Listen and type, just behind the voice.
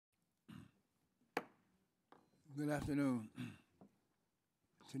Good afternoon.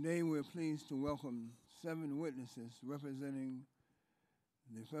 Today we're pleased to welcome 7 witnesses representing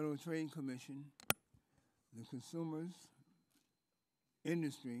the Federal Trade Commission, the consumers,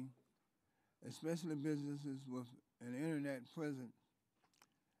 industry, especially businesses with an internet presence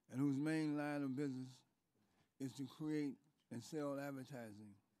and whose main line of business is to create and sell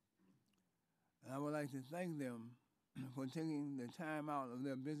advertising. And I would like to thank them for taking the time out of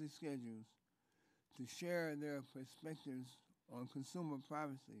their busy schedules to share their perspectives on consumer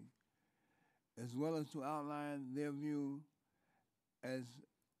privacy, as well as to outline their view as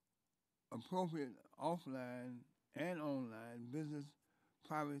appropriate offline and online business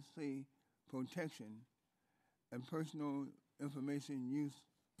privacy protection and personal information use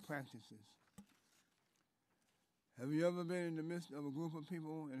practices. Have you ever been in the midst of a group of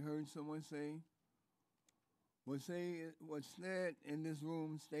people and heard someone say, what's said in this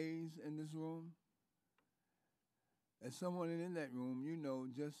room stays in this room? As someone in that room, you know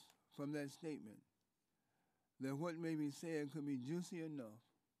just from that statement that what may be said could be juicy enough,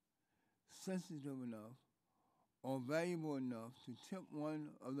 sensitive enough, or valuable enough to tempt one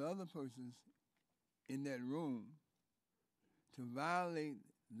of the other persons in that room to violate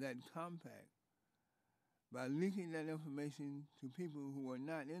that compact by leaking that information to people who were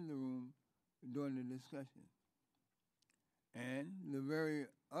not in the room during the discussion. And the very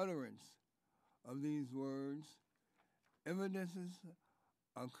utterance of these words evidences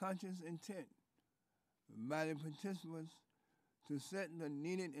a conscious intent by the participants to set the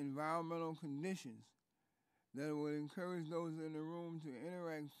needed environmental conditions that would encourage those in the room to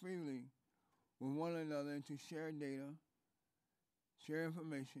interact freely with one another and to share data, share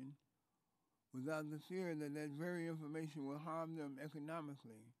information, without the fear that that very information will harm them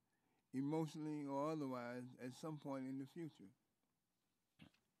economically, emotionally, or otherwise at some point in the future.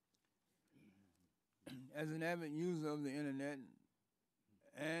 As an avid user of the internet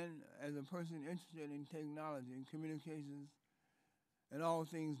and as a person interested in technology and communications and all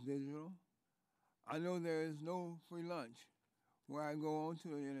things digital, I know there is no free lunch where I go onto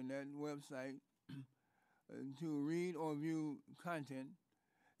the internet website to read or view content,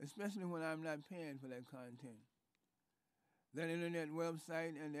 especially when I'm not paying for that content. That internet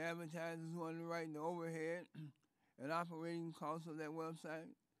website and the advertisers who underwrite the overhead and operating costs of that website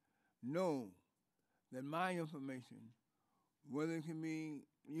know that my information, whether it can be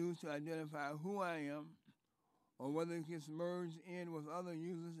used to identify who I am or whether it gets merged in with other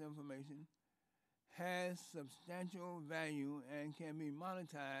users' information, has substantial value and can be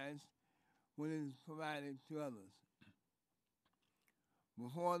monetized when it is provided to others.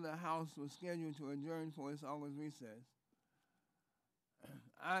 Before the House was scheduled to adjourn for its August recess,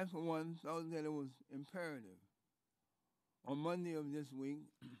 I, for one, felt that it was imperative on Monday of this week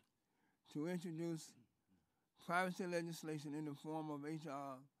to introduce privacy legislation in the form of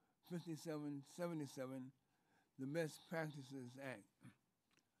H.R. 5777, the Best Practices Act.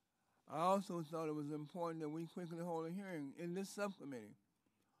 I also thought it was important that we quickly hold a hearing in this subcommittee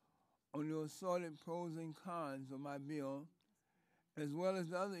on the assorted pros and cons of my bill, as well as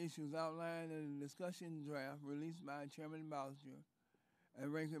the other issues outlined in the discussion draft released by Chairman Boucher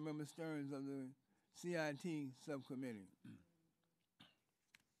and Ranking Member Stearns of the CIT subcommittee.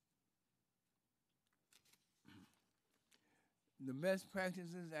 The Best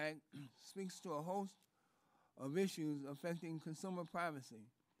Practices Act speaks to a host of issues affecting consumer privacy,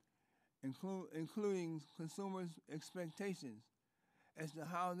 including consumers' expectations as to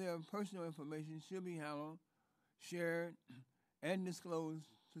how their personal information should be handled, shared, and disclosed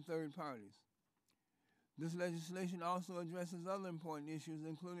to third parties. This legislation also addresses other important issues,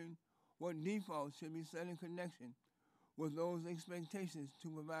 including what defaults should be set in connection with those expectations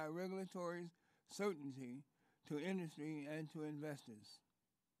to provide regulatory certainty to industry and to investors.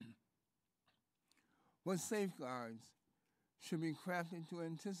 What safeguards should be crafted to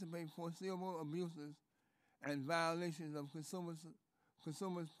anticipate foreseeable abuses and violations of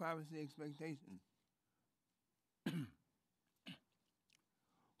consumers' privacy expectations?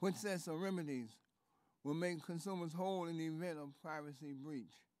 What sets of remedies will make consumers whole in the event of privacy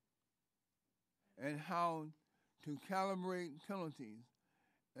breach? And how to calibrate penalties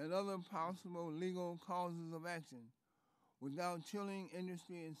and other possible legal causes of action without chilling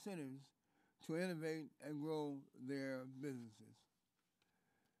industry incentives to innovate and grow their businesses.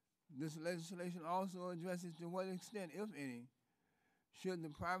 This legislation also addresses to what extent, if any, should the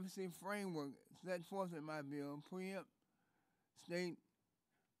privacy framework set forth in my bill preempt state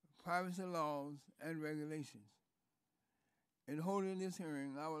privacy laws and regulations. In holding this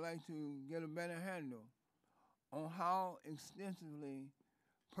hearing, I would like to get a better handle on how extensively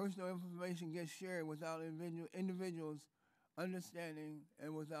personal information gets shared without individuals understanding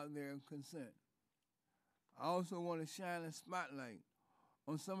and without their consent. I also want to shine a spotlight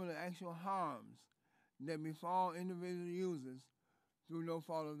on some of the actual harms that befall individual users through no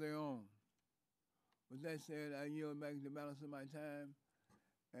fault of their own. With that said, I yield back the balance of my time.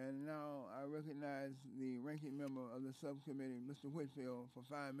 And now I recognize the ranking member of the subcommittee, Mr. Whitfield, for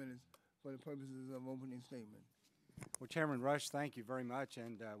 5 minutes for the purposes of opening statement. Well, Chairman Rush, thank you very much,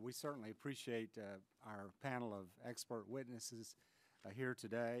 and we certainly appreciate our panel of expert witnesses here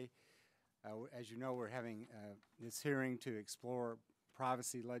today. As you know, we're having this hearing to explore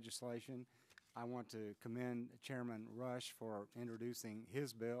privacy legislation. I want to commend Chairman Rush for introducing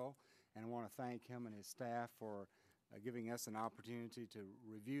his bill, and I want to thank him and his staff for giving us an opportunity to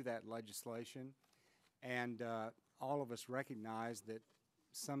review that legislation. And all of us recognize that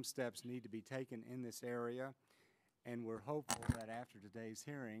some steps need to be taken in this area, and we're hopeful that after today's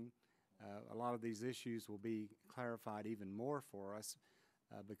hearing, a lot of these issues will be clarified even more for us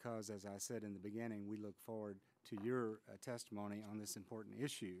because, as I said in the beginning, we look forward to your testimony on this important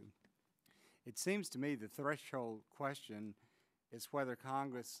issue. It seems to me the threshold question is whether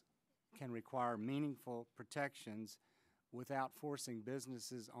Congress can require meaningful protections without forcing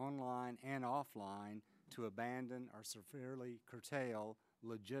businesses online and offline to abandon or severely curtail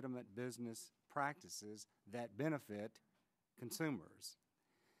legitimate business practices that benefit consumers.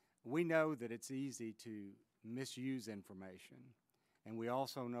 We know that it's easy to misuse information, and we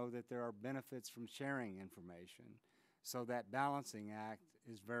also know that there are benefits from sharing information, so that balancing act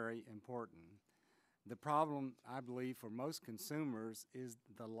is very important. The problem, I believe, for most consumers is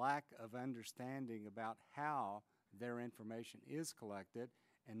the lack of understanding about how their information is collected,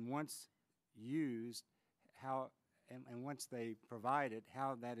 and once used, how, and once they provide it,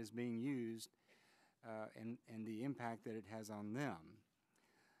 how that is being used and the impact that it has on them.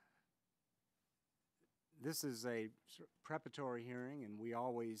 This is a preparatory hearing, and we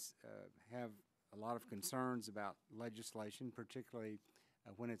always have a lot of concerns about legislation, particularly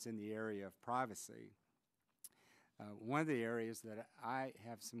when it's in the area of privacy. One of the areas that I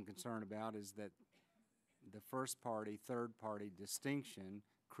have some concern about is that the first party, third party distinction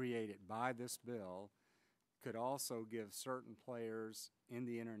created by this bill could also give certain players in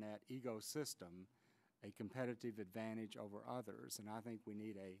the internet ecosystem a competitive advantage over others, and I think we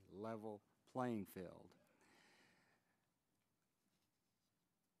need a level playing field.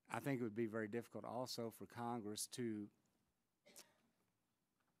 I think it would be very difficult also for Congress to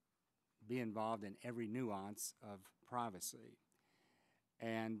be involved in every nuance of privacy.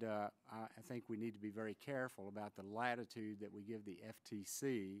 And I think we need to be very careful about the latitude that we give the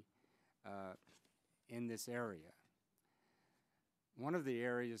FTC in this area. One of the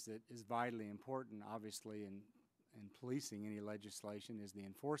areas that is vitally important, obviously, in policing any legislation is the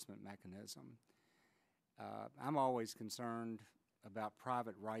enforcement mechanism. I'm always concerned about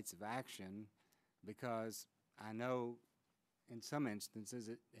private rights of action because I know in some instances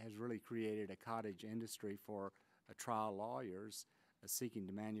it has really created a cottage industry for trial lawyers seeking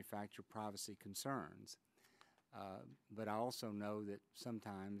to manufacture privacy concerns. But I also know that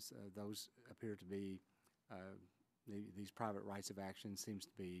sometimes those appear to be, these private rights of action seems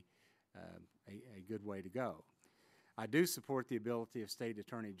to be a good way to go. I do support the ability of state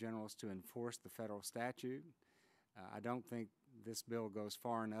attorney generals to enforce the federal statute. I don't think this bill goes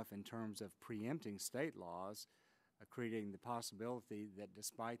far enough in terms of preempting state laws, creating the possibility that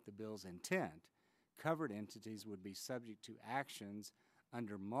despite the bill's intent, covered entities would be subject to actions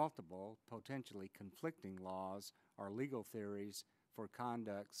under multiple, potentially conflicting laws or legal theories for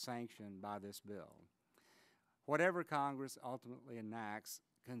conduct sanctioned by this bill. Whatever Congress ultimately enacts,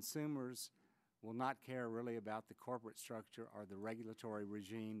 consumers will not care really about the corporate structure or the regulatory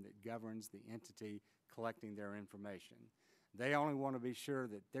regime that governs the entity collecting their information. They only want to be sure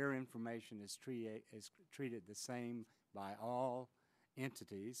that their information is treated the same by all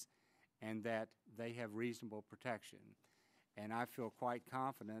entities and that they have reasonable protection. And I feel quite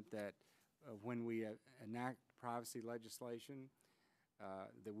confident that when we enact privacy legislation,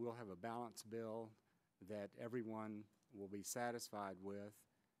 that we'll have a balanced bill that everyone will be satisfied with.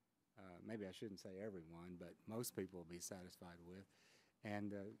 Maybe I shouldn't say everyone, but most people will be satisfied with.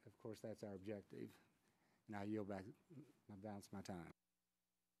 And of course, that's our objective. And I yield back, I balance my time.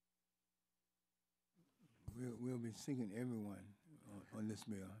 We'll be seeking everyone on this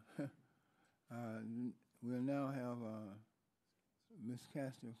bill. We'll now have Ms.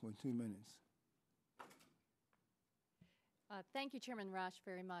 Castor for 2 minutes. Thank you, Chairman Rush,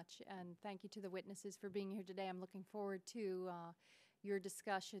 very much, and thank you to the witnesses for being here today. I'm looking forward to your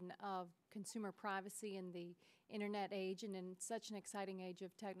discussion of consumer privacy in the internet age and in such an exciting age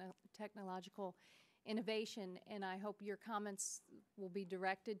of technological innovation. And I hope your comments will be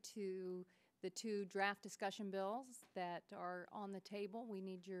directed to the two draft discussion bills that are on the table. We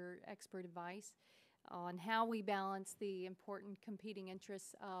need your expert advice on how we balance the important competing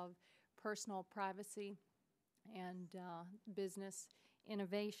interests of personal privacy and business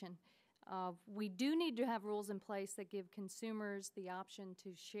innovation. We do need to have rules in place that give consumers the option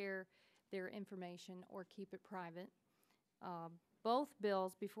to share their information or keep it private. Both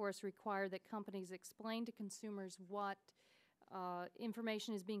bills before us require that companies explain to consumers what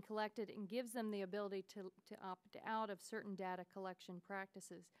information is being collected and gives them the ability to opt out of certain data collection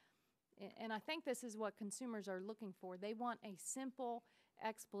practices. And I think this is what consumers are looking for. They want a simple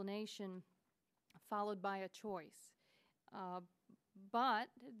explanation followed by a choice. But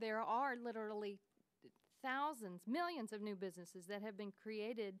there are literally thousands, millions of new businesses that have been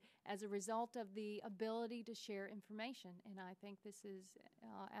created as a result of the ability to share information. And I think this is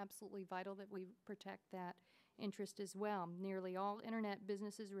absolutely vital that we protect that interest as well. Nearly all internet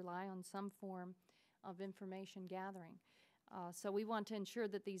businesses rely on some form of information gathering. So we want to ensure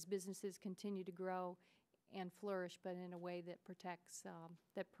that these businesses continue to grow and flourish, but in a way that protects,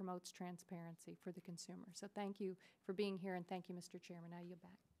 that promotes transparency for the consumer. So thank you for being here, and thank you, Mr. Chairman. I yield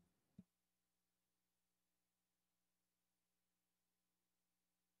back.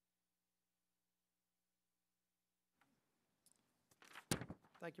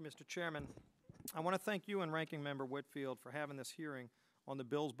 Thank you, Mr. Chairman. I want to thank you and Ranking Member Whitfield for having this hearing on the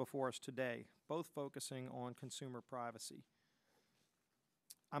bills before us today, both focusing on consumer privacy.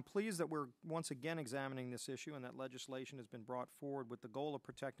 I'm pleased that we're once again examining this issue and that legislation has been brought forward with the goal of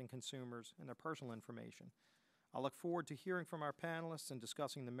protecting consumers and their personal information. I look forward to hearing from our panelists and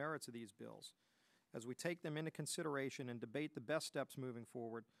discussing the merits of these bills. As we take them into consideration and debate the best steps moving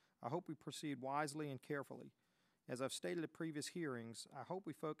forward, I hope we proceed wisely and carefully. As I've stated at previous hearings, I hope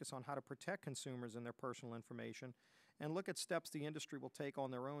we focus on how to protect consumers and their personal information and look at steps the industry will take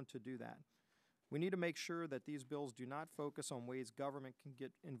on their own to do that. We need to make sure that these bills do not focus on ways government can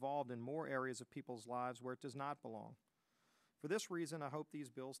get involved in more areas of people's lives where it does not belong. For this reason, I hope these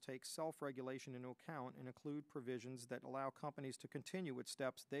bills take self-regulation into account and include provisions that allow companies to continue with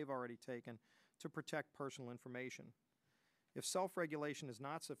steps they've already taken to protect personal information. If self-regulation is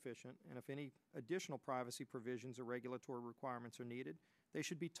not sufficient, and if any additional privacy provisions or regulatory requirements are needed, they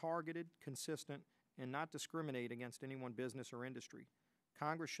should be targeted, consistent, and not discriminate against any one business or industry.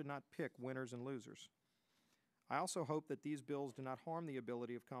 Congress should not pick winners and losers. I also hope that these bills do not harm the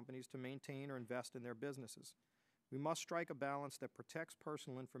ability of companies to maintain or invest in their businesses. We must strike a balance that protects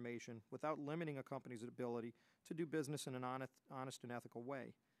personal information without limiting a company's ability to do business in an honest and ethical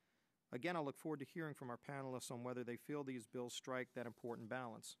way. Again, I look forward to hearing from our panelists on whether they feel these bills strike that important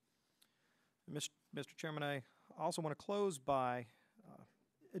balance. Mr. Chairman, I also want to close by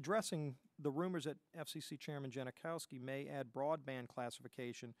addressing the rumors that FCC Chairman Janikowski may add broadband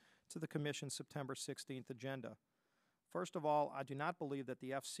classification to the Commission's September 16th agenda. First of all, I do not believe that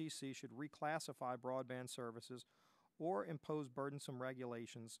the FCC should reclassify broadband services or impose burdensome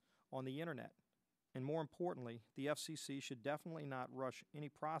regulations on the Internet. And more importantly, the FCC should definitely not rush any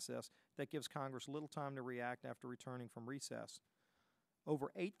process that gives Congress little time to react after returning from recess.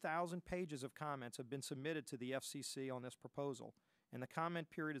 Over 8,000 pages of comments have been submitted to the FCC on this proposal, and the comment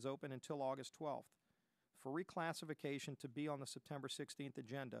period is open until August 12th. For reclassification to be on the September 16th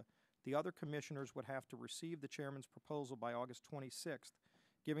agenda, the other commissioners would have to receive the chairman's proposal by August 26th,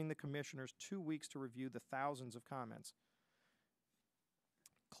 giving the commissioners 2 weeks to review the thousands of comments.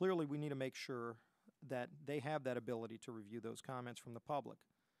 Clearly, we need to make sure that they have that ability to review those comments from the public.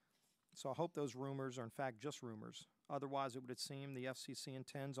 So I hope those rumors are in fact just rumors. Otherwise, it would seem the FCC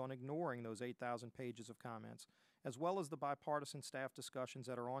intends on ignoring those 8,000 pages of comments, as well as the bipartisan staff discussions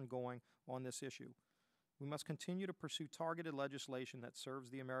that are ongoing on this issue. We must continue to pursue targeted legislation that serves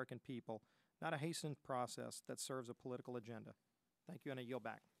the American people, not a hastened process that serves a political agenda. Thank you, and I yield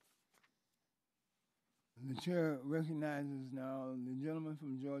back. The chair recognizes now the gentleman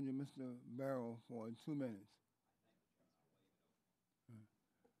from Georgia, Mr. Barrow, for 2 minutes.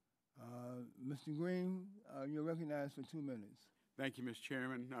 Mr. Green, you're recognized for 2 minutes. Thank you, Mr.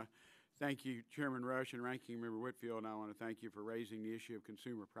 Chairman. Thank you, Chairman Rush and Ranking Member Whitfield, and I want to thank you for raising the issue of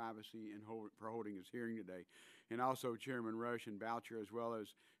consumer privacy and for holding this hearing today. And also Chairman Rush and Boucher, as well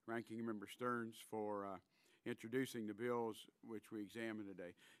as Ranking Member Stearns, for introducing the bills which we examine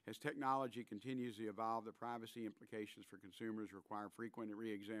today. As technology continues to evolve, the privacy implications for consumers require frequent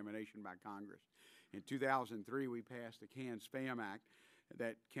re-examination by Congress. In 2003, we passed the Canned Spam Act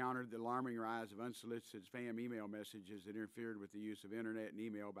that countered the alarming rise of unsolicited spam email messages that interfered with the use of internet and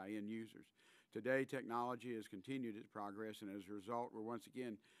email by end users. Today, technology has continued its progress, and as a result, we're once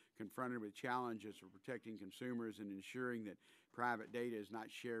again confronted with challenges of protecting consumers and ensuring that private data is not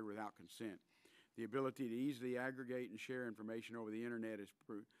shared without consent. The ability to easily aggregate and share information over the Internet has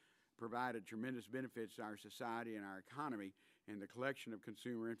provided tremendous benefits to our society and our economy, and the collection of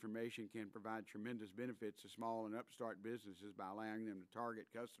consumer information can provide tremendous benefits to small and upstart businesses by allowing them to target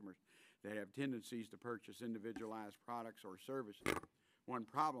customers that have tendencies to purchase individualized products or services. One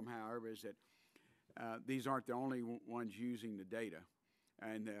problem, however, is that these aren't the only ones using the data,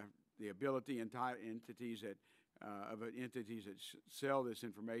 and the ability and entities that sell this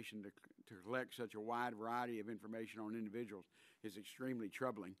information to collect such a wide variety of information on individuals is extremely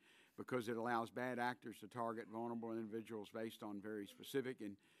troubling, because it allows bad actors to target vulnerable individuals based on very specific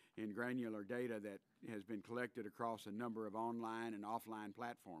and granular data that has been collected across a number of online and offline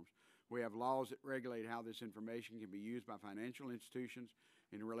platforms. We have laws that regulate how this information can be used by financial institutions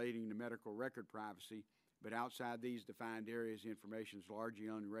in relating to medical record privacy, but outside these defined areas, the information is largely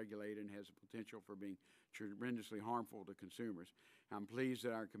unregulated and has the potential for being tremendously harmful to consumers. I'm pleased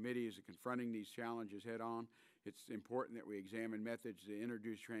that our committee is confronting these challenges head on. It's important that we examine methods to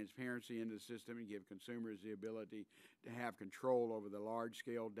introduce transparency into the system and give consumers the ability to have control over the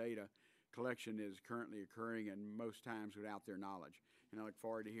large-scale data collection that is currently occurring, and most times without their knowledge. And I look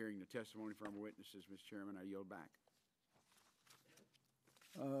forward to hearing the testimony from our witnesses. Mr. Chairman, I yield back.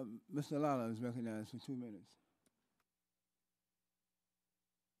 Mr. Lala is recognized for 2 minutes.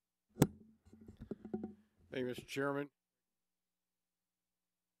 Thank you, Mr. Chairman.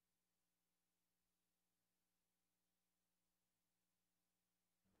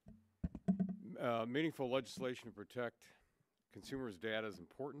 Meaningful legislation to protect consumers' data is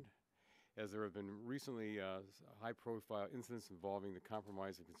important, as there have been recently high-profile incidents involving the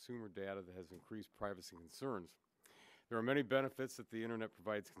compromise of consumer data that has increased privacy concerns. There are many benefits that the Internet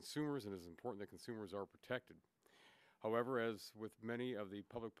provides consumers, and it is important that consumers are protected. However, as with many of the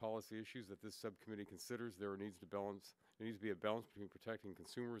public policy issues that this subcommittee considers, there needs to be a balance between protecting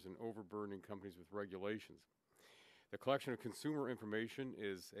consumers and overburdening companies with regulations. The collection of consumer information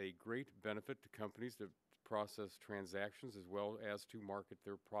is a great benefit to companies to process transactions as well as to market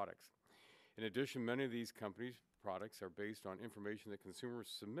their products. In addition, many of these companies' products are based on information that consumers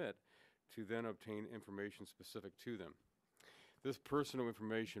submit to then obtain information specific to them. This personal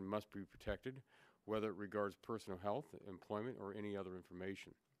information must be protected, whether it regards personal health, employment, or any other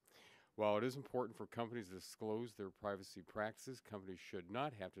information. While it is important for companies to disclose their privacy practices, companies should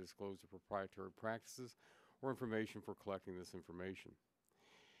not have to disclose their proprietary practices or information for collecting this information.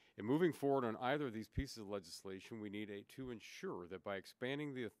 In moving forward on either of these pieces of legislation, we need to ensure that by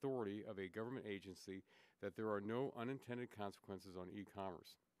expanding the authority of a government agency, that there are no unintended consequences on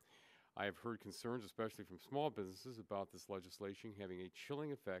e-commerce. I have heard concerns, especially from small businesses, about this legislation having a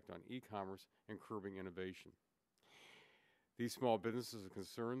chilling effect on e-commerce and curbing innovation. These small businesses are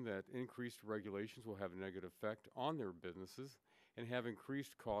concerned that increased regulations will have a negative effect on their businesses and have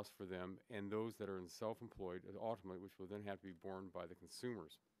increased costs for them and those that are in self-employed, ultimately, which will then have to be borne by the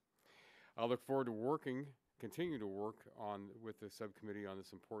consumers. I look forward to continue to work with the subcommittee on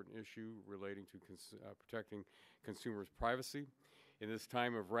this important issue relating to protecting consumers' privacy. In this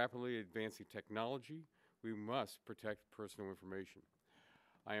time of rapidly advancing technology, we must protect personal information.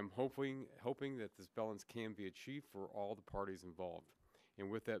 I am hoping that this balance can be achieved for all the parties involved. And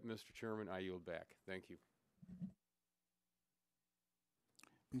with that, Mr. Chairman, I yield back. Thank you.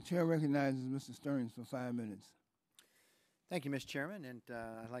 The chair recognizes Mr. Stearns for 5 minutes. Thank you, Mr. Chairman, and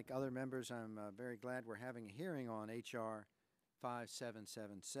like other members, I'm very glad we're having a hearing on H.R.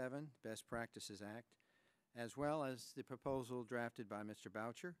 5777, Best Practices Act, as well as the proposal drafted by Mr.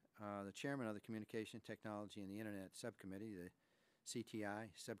 Boucher, the chairman of the Communication Technology and the Internet Subcommittee, the CTI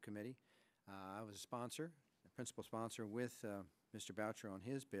Subcommittee. I was a sponsor, the principal sponsor with Mr. Boucher on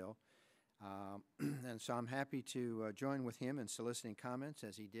his bill, and so I'm happy to join with him in soliciting comments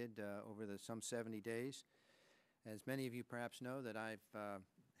as he did over the some 70 days. As many of you perhaps know, that I've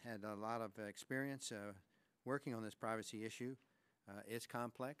had a lot of experience working on this privacy issue. It's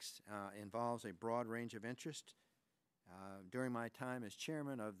complex, involves a broad range of interest. During my time as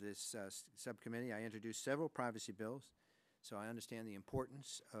chairman of this subcommittee, I introduced several privacy bills, so I understand the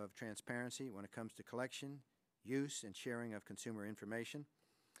importance of transparency when it comes to collection, use, and sharing of consumer information.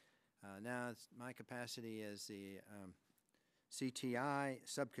 Now, it's my capacity as the CTI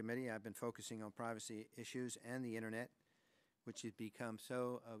subcommittee, I've been focusing on privacy issues and the Internet, which has become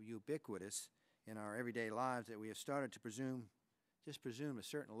so ubiquitous in our everyday lives that we have started to presume a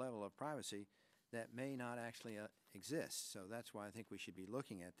certain level of privacy that may not actually exist. So that's why I think we should be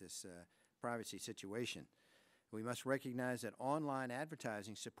looking at this privacy situation. We must recognize that online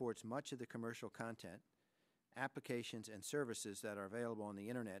advertising supports much of the commercial content, applications, and services that are available on the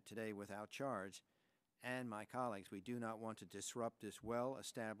Internet today without charge. And my colleagues, we do not want to disrupt this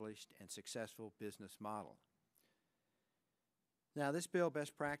well-established and successful business model. Now, this bill,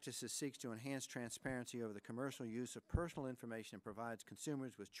 Best Practices, seeks to enhance transparency over the commercial use of personal information and provides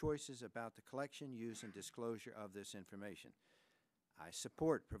consumers with choices about the collection, use, and disclosure of this information. I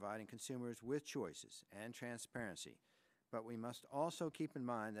support providing consumers with choices and transparency, but we must also keep in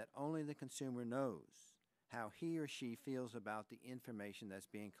mind that only the consumer knows how he or she feels about the information that's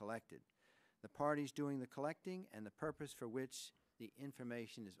being collected, the parties doing the collecting, and the purpose for which the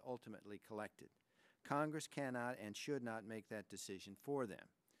information is ultimately collected. Congress cannot and should not make that decision for them.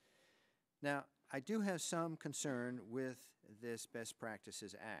 Now, I do have some concern with this Best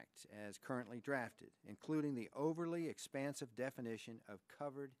Practices Act as currently drafted, including the overly expansive definition of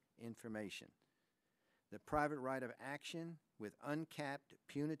covered information, the private right of action with uncapped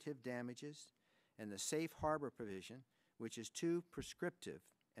punitive damages, and the safe harbor provision, which is too prescriptive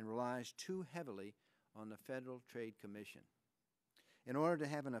and relies too heavily on the Federal Trade Commission. In order to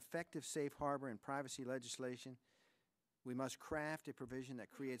have an effective safe harbor and privacy legislation, we must craft a provision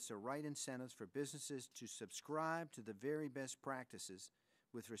that creates the right incentives for businesses to subscribe to the very best practices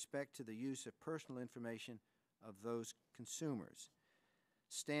with respect to the use of personal information of those consumers.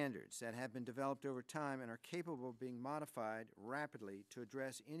 Standards that have been developed over time and are capable of being modified rapidly to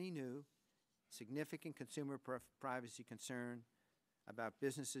address any new significant consumer privacy concern about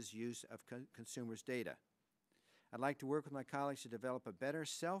businesses' use of consumers' data. I'd like to work with my colleagues to develop a better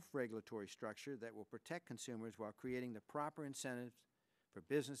self-regulatory structure that will protect consumers while creating the proper incentives for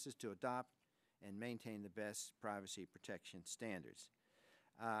businesses to adopt and maintain the best privacy protection standards.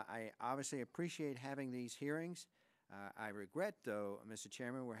 I obviously appreciate having these hearings. I regret, though, Mr.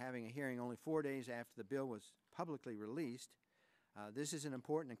 Chairman, we're having a hearing only 4 days after the bill was publicly released. This is an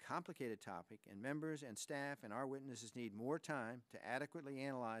important and complicated topic, and members and staff and our witnesses need more time to adequately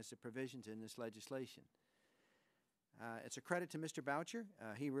analyze the provisions in this legislation. It's a credit to Mr. Boucher.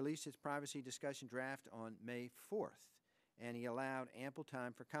 He released his privacy discussion draft on May 4th, and he allowed ample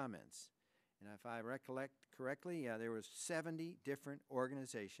time for comments. And if I recollect correctly, there were 70 different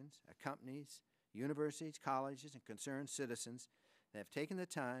organizations, companies, universities, colleges, and concerned citizens that have taken the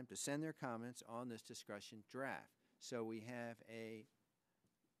time to send their comments on this discussion draft. So we have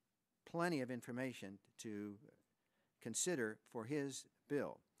plenty of information to consider for his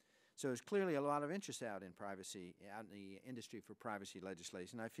bill. So there's clearly a lot of interest out in the industry for privacy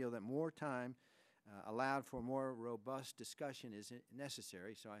legislation. I feel that more time allowed for more robust discussion is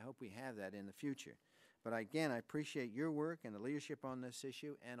necessary, so I hope we have that in the future. But again, I appreciate your work and the leadership on this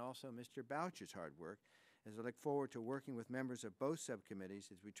issue, and also Mr. Boucher's hard work, as I look forward to working with members of both subcommittees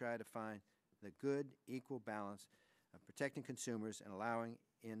as we try to find the good, equal balance of protecting consumers and allowing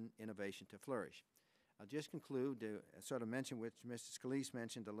innovation to flourish. I'll just conclude to sort of mention, which Mr. Scalise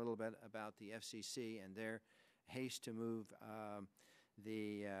mentioned a little bit about the FCC and their haste to move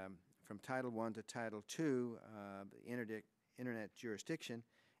from Title I to Title II, the Internet jurisdiction.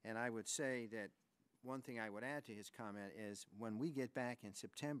 And I would say that one thing I would add to his comment is when we get back in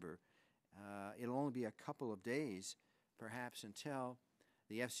September, it'll only be a couple of days, perhaps, until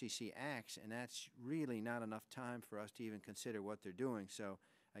the FCC acts, and that's really not enough time for us to even consider what they're doing. So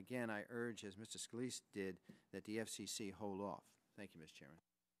again, I urge, as Mr. Scalise did, that the FCC hold off. Thank you, Mr. Chairman.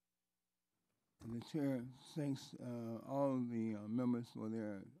 The Chair thanks all the members for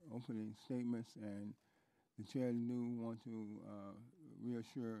their opening statements, and the Chair do want to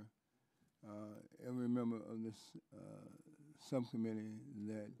reassure every member of this subcommittee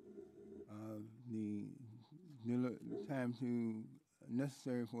that the time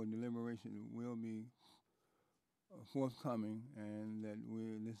necessary for deliberation will be forthcoming, and that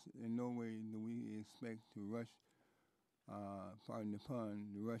in no way do we expect to rush, pardon the pun,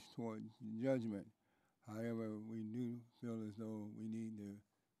 to rush toward judgment. However, we do feel as though we need to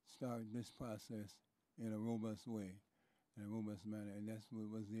start this process in a robust way, in a robust manner, and that's what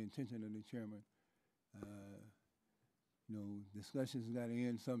was the intention of the chairman. Discussions got to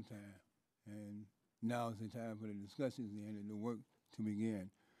end sometime, and now is the time for the discussions to end and the work to begin.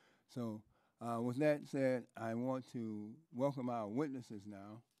 So, with that said, I want to welcome our witnesses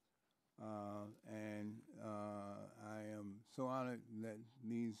now, and I am so honored that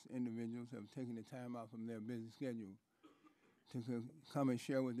these individuals have taken the time out from their busy schedule to come and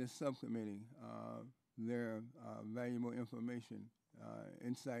share with this subcommittee their valuable information,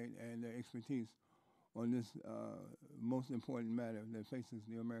 insight, and their expertise on this most important matter that faces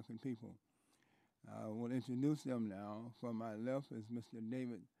the American people. I will introduce them now. From my left is Mr.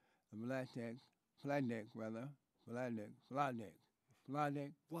 David Vladeck, Vladeck.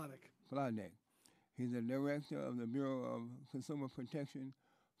 He's the director of the Bureau of Consumer Protection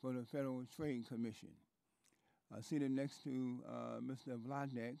for the Federal Trade Commission. Seated next to Mr.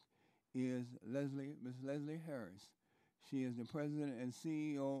 Vladeck is Ms. Leslie Harris. She is the president and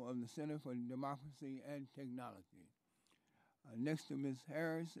CEO of the Center for Democracy and Technology. Next to Ms.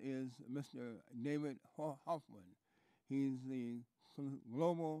 Harris is Mr. David Hoffman. He's the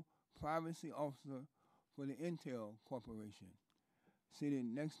Global Privacy Officer for the Intel Corporation. Seated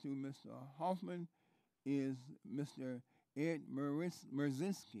next to Mr. Hoffman is Mr. Ed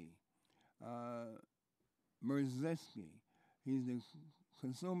Mierzwinski. He's the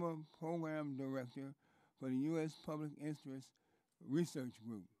Consumer Program Director for the U.S. Public Interest Research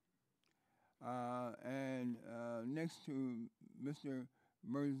Group. And next to Mr.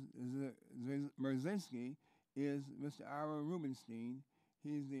 Mierzwinski is Mr. Ira Rubinstein.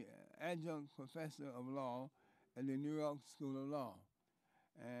 He's the Adjunct Professor of Law at the New York School of Law.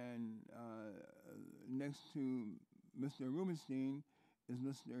 And next to Mr. Rubinstein is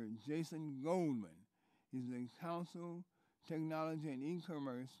Mr. Jason Goldman. He's the Counsel, Technology and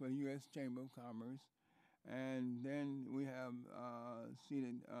E-Commerce for the U.S. Chamber of Commerce. And then we have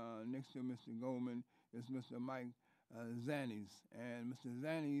seated next to Mr. Goldman is Mr. Mike Zaneis. And Mr.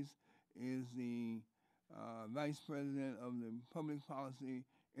 Zaneis is the Vice President of the Public Policy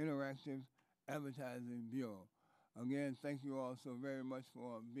Interactive Advertising Bureau. Again, thank you all so very much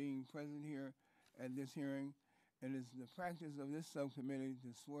for being present here at this hearing. It is the practice of this subcommittee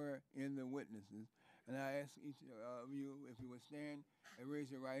to swear in the witnesses. And I ask each of you if you would stand and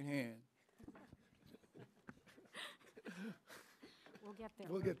raise your right hand. We'll get there.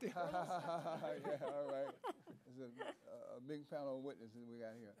 We'll get there. Yeah, all right. There's a big panel of witnesses we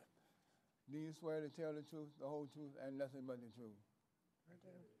got here. Do you swear to tell the truth, the whole truth, and nothing but the truth? I do.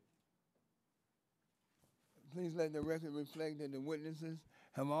 Please let the record reflect that the witnesses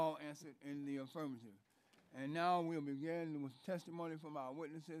have all answered in the affirmative. And now we'll begin with testimony from our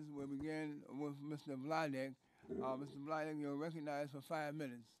witnesses. We'll begin with Mr. Vladeck. Mr. Vladeck, you're recognized for 5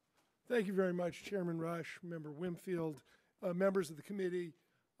 minutes. Thank you very much, Chairman Rush, Member Wimfield, members of the committee.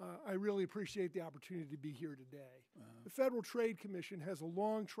 I really appreciate the opportunity to be here today. The Federal Trade Commission has a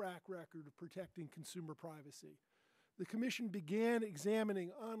long track record of protecting consumer privacy. The Commission began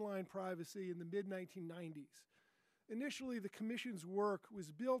examining online privacy in the mid-1990s. Initially, the Commission's work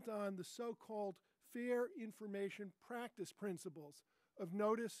was built on the so-called fair information practice principles of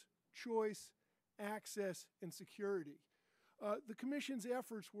notice, choice, access, and security. The Commission's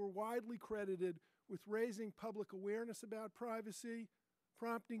efforts were widely credited with raising public awareness about privacy,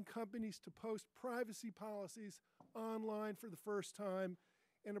 prompting companies to post privacy policies online for the first time,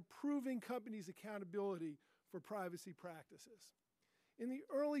 and improving companies' accountability for privacy practices. In the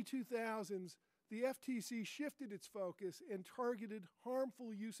early 2000s, the FTC shifted its focus and targeted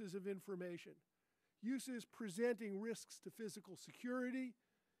harmful uses of information, uses presenting risks to physical security,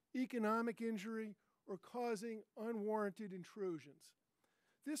 economic injury, or causing unwarranted intrusions.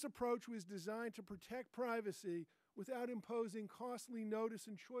 This approach was designed to protect privacy without imposing costly notice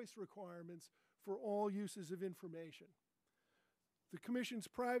and choice requirements for all uses of information. The Commission's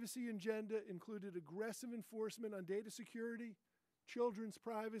privacy agenda included aggressive enforcement on data security, children's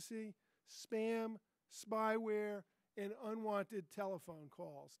privacy, spam, spyware, and unwanted telephone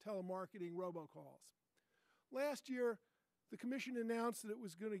calls, telemarketing robocalls. Last year, the Commission announced that it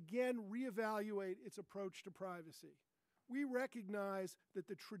was going to again reevaluate its approach to privacy. We recognize that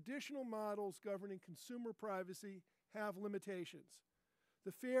the traditional models governing consumer privacy have limitations.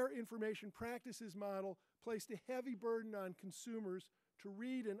 The Fair Information Practices model placed a heavy burden on consumers to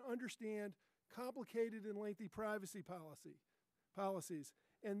read and understand complicated and lengthy privacy policies,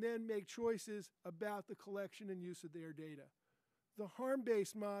 and then make choices about the collection and use of their data. The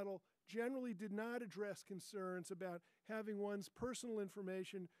harm-based model generally did not address concerns about having one's personal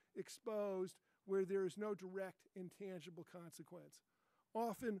information exposed where there is no direct intangible consequence.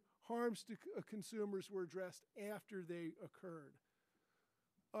 Often, harms to consumers were addressed after they occurred.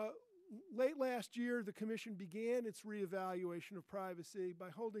 Late last year, the Commission began its reevaluation of privacy by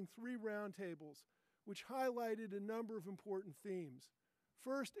holding 3 roundtables, which highlighted a number of important themes.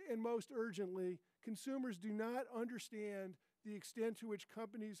 First, and most urgently, consumers do not understand the extent to which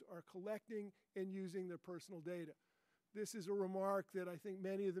companies are collecting and using their personal data. This is a remark that I think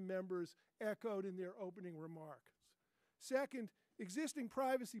many of the members echoed in their opening remarks. Second, existing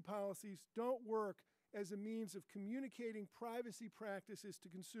privacy policies don't work as a means of communicating privacy practices to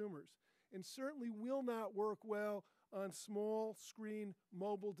consumers, and certainly will not work well on small screen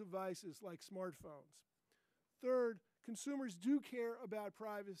mobile devices like smartphones. Third, consumers do care about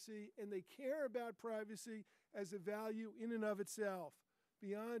privacy, and they care about privacy as a value in and of itself,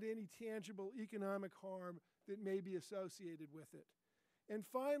 beyond any tangible economic harm that may be associated with it. And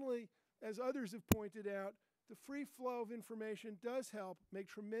finally, as others have pointed out, the free flow of information does help make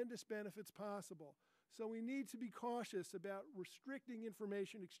tremendous benefits possible. So we need to be cautious about restricting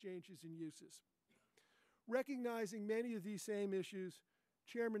information exchanges and uses. Recognizing many of these same issues,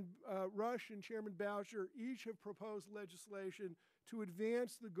 Chairman Rush and Chairman Boucher each have proposed legislation to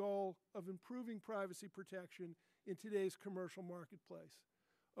advance the goal of improving privacy protection in today's commercial marketplace.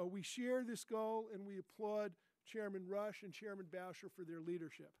 We share this goal, and we applaud Chairman Rush and Chairman Boucher for their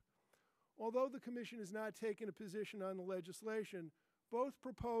leadership. Although the Commission has not taken a position on the legislation, both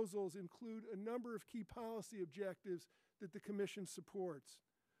proposals include a number of key policy objectives that the Commission supports.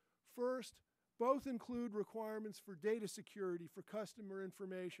 First, both include requirements for data security for customer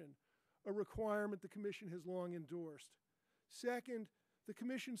information, a requirement the Commission has long endorsed. Second, the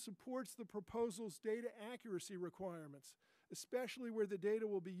Commission supports the proposal's data accuracy requirements, especially where the data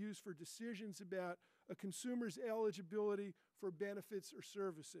will be used for decisions about a consumer's eligibility for benefits or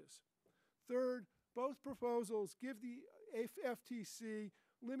services. Third, both proposals give the FTC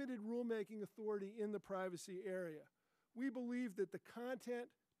limited rulemaking authority in the privacy area. We believe that the content,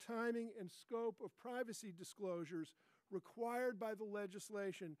 timing, and scope of privacy disclosures required by the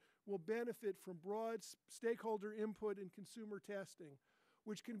legislation will benefit from broad stakeholder input and consumer testing,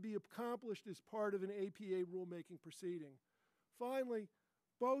 which can be accomplished as part of an APA rulemaking proceeding. Finally,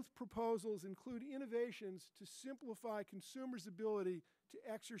 both proposals include innovations to simplify consumers' ability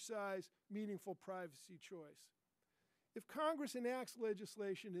to exercise meaningful privacy choice. If Congress enacts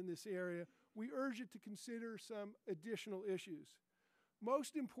legislation in this area, we urge it to consider some additional issues.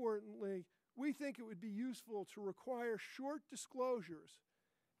 Most importantly, we think it would be useful to require short disclosures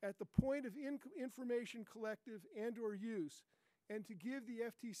at the point of information collective and/or use, and to give the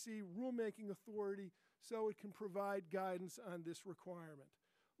FTC rulemaking authority so it can provide guidance on this requirement.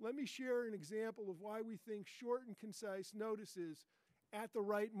 Let me share an example of why we think short and concise notices at the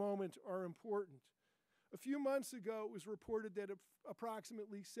right moment are important. A few months ago, it was reported that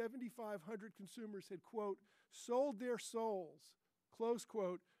approximately 7,500 consumers had, quote, sold their souls, close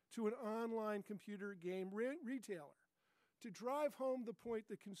quote, to an online computer game retailer. To drive home the point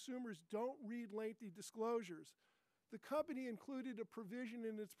that consumers don't read lengthy disclosures, the company included a provision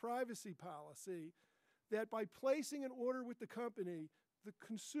in its privacy policy that by placing an order with the company, the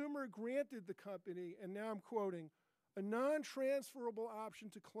consumer granted the company, and now I'm quoting, a non-transferable option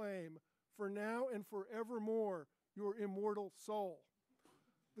to claim for now and forevermore your immortal soul.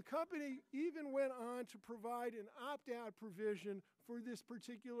 The company even went on to provide an opt-out provision for this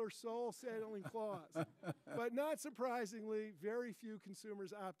particular soul-settling clause. But not surprisingly, very few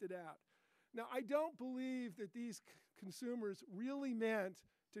consumers opted out. Now, I don't believe that these consumers really meant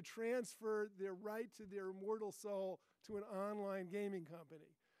to transfer their right to their immortal soul to an online gaming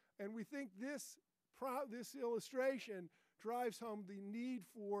company. And we think this illustration drives home the need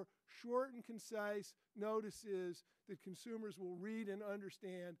for short and concise notices that consumers will read and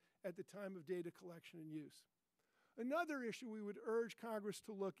understand at the time of data collection and use. Another issue we would urge Congress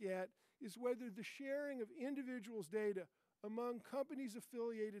to look at is whether the sharing of individuals' data among companies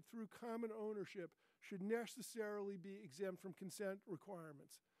affiliated through common ownership should necessarily be exempt from consent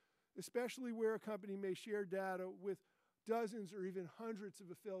requirements, especially where a company may share data with dozens or even hundreds of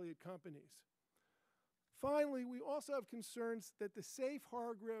affiliate companies. Finally, we also have concerns that the safe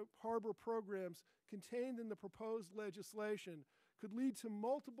harbor programs contained in the proposed legislation could lead to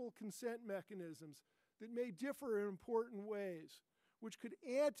multiple consent mechanisms that may differ in important ways, which could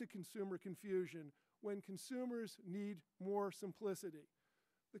add to consumer confusion when consumers need more simplicity.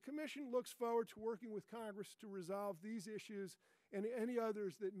 The Commission looks forward to working with Congress to resolve these issues and any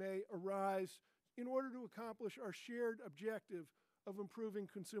others that may arise in order to accomplish our shared objective of improving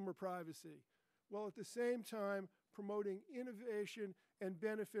consumer privacy, while at the same time promoting innovation and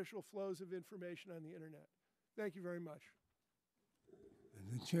beneficial flows of information on the internet. Thank you very much.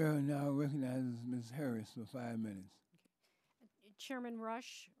 The chair now recognizes Ms. Harris for 5 minutes. Chairman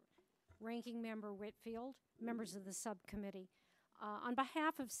Rush, Ranking Member Whitfield, members of the subcommittee. On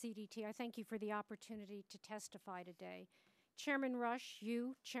behalf of CDT, I thank you for the opportunity to testify today. Chairman Rush,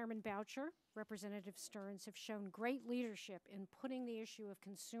 you, Chairman Boucher, Representative Stearns have shown great leadership in putting the issue of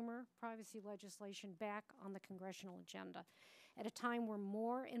consumer privacy legislation back on the congressional agenda at a time where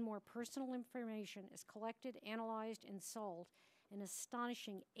more and more personal information is collected, analyzed, and sold. An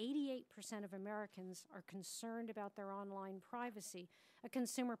astonishing 88% of Americans are concerned about their online privacy. A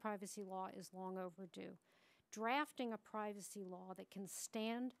consumer privacy law is long overdue. Drafting a privacy law that can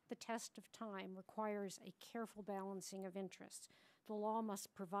stand the test of time requires a careful balancing of interests. The law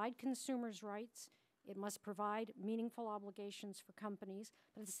must provide consumers' rights, It must provide meaningful obligations for companies,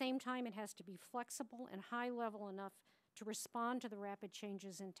 but at the same time, it has to be flexible and high level enough to respond to the rapid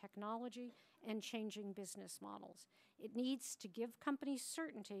changes in technology and changing business models. It needs to give companies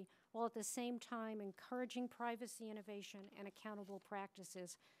certainty while at the same time encouraging privacy innovation and accountable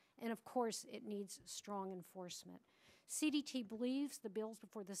practices. And of course, it needs strong enforcement. CDT believes the bills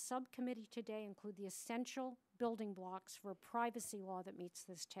before the subcommittee today include the essential building blocks for a privacy law that meets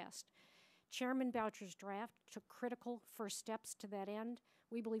this test. Chairman Boucher's draft took critical first steps to that end.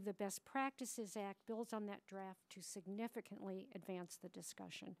 We believe the Best Practices Act builds on that draft to significantly advance the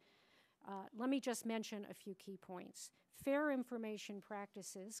discussion. Let me just mention a few key points. Fair information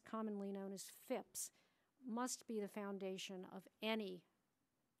practices, commonly known as FIPS, must be the foundation of any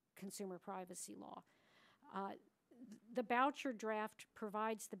consumer privacy law. The Boucher draft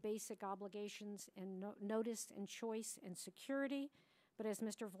provides the basic obligations and notice and choice and security, but as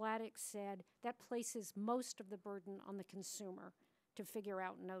Mr. Vladeck said, that places most of the burden on the consumer to figure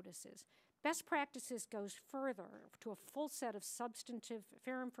out notices. Best practices goes further to a full set of substantive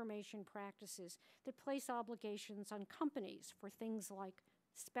fair information practices that place obligations on companies for things like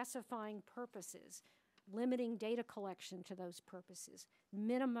specifying purposes, limiting data collection to those purposes,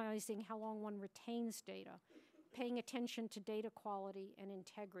 minimizing how long one retains data, paying attention to data quality and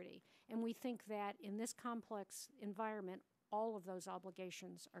integrity. And we think that in this complex environment, all of those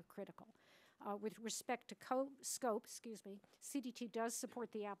obligations are critical. With respect to scope, CDT does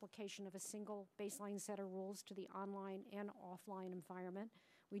support the application of a single baseline set of rules to the online and offline environment.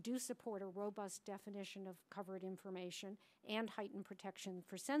 We do support a robust definition of covered information and heightened protection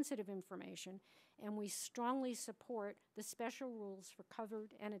for sensitive information, and we strongly support the special rules for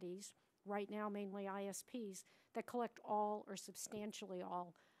covered entities, right now mainly ISPs, that collect all or substantially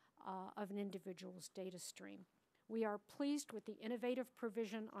all of an individual's data stream. We are pleased with the innovative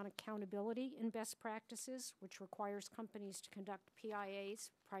provision on accountability in best practices, which requires companies to conduct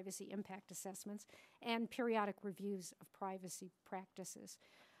PIAs, privacy impact assessments, and periodic reviews of privacy practices.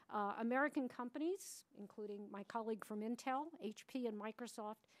 American companies, including my colleague from Intel, HP, and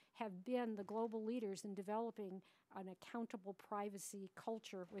Microsoft, have been the global leaders in developing an accountable privacy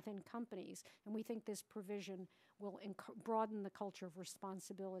culture within companies, and we think this provision will broaden the culture of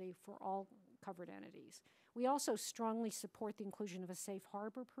responsibility for all covered entities. We also strongly support the inclusion of a safe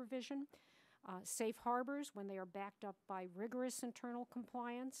harbor provision. Safe harbors, when they are backed up by rigorous internal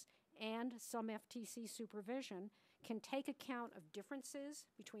compliance and some FTC supervision, can take account of differences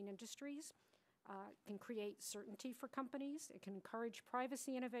between industries, can create certainty for companies, it can encourage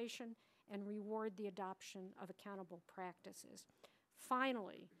privacy innovation, and reward the adoption of accountable practices.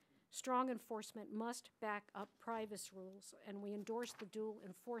 Finally, strong enforcement must back up privacy rules, and we endorse the dual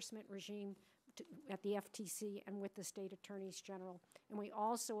enforcement regime at the FTC and with the state attorneys general. And we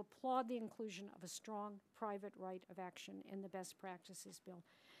also applaud the inclusion of a strong private right of action in the best practices bill.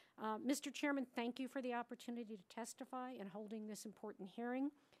 Mr. Chairman, thank you for the opportunity to testify and holding this important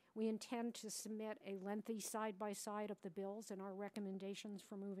hearing. We intend to submit a lengthy side-by-side of the bills and our recommendations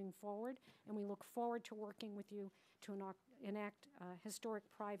for moving forward, and we look forward to working with you to enact historic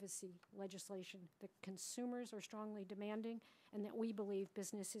privacy legislation that consumers are strongly demanding and that we believe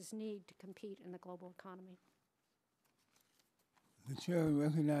businesses need to compete in the global economy. The chair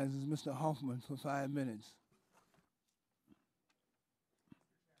recognizes Mr. Hoffman for 5 minutes.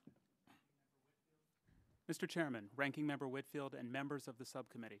 Mr. Chairman, Ranking Member Whitfield, and members of the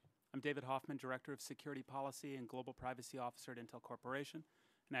subcommittee, I'm David Hoffman, Director of Security Policy and Global Privacy Officer at Intel Corporation,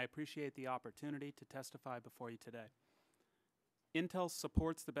 and I appreciate the opportunity to testify before you today. Intel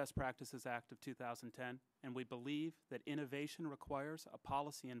supports the Best Practices Act of 2010, and we believe that innovation requires a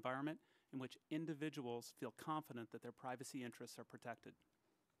policy environment in which individuals feel confident that their privacy interests are protected.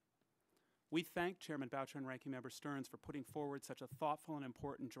 We thank Chairman Boucher and Ranking Member Stearns for putting forward such a thoughtful and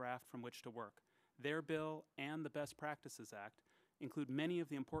important draft from which to work. Their bill and the Best Practices Act include many of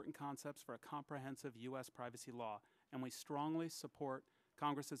the important concepts for a comprehensive U.S. privacy law, and we strongly support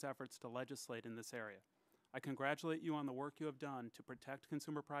Congress's efforts to legislate in this area. I congratulate you on the work you have done to protect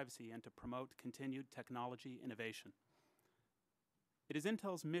consumer privacy and to promote continued technology innovation. It is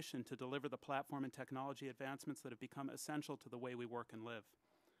Intel's mission to deliver the platform and technology advancements that have become essential to the way we work and live.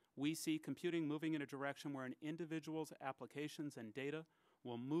 We see computing moving in a direction where an individual's applications and data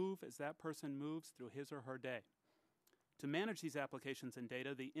will move as that person moves through his or her day. To manage these applications and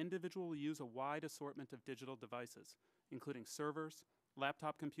data, the individual will use a wide assortment of digital devices, including servers,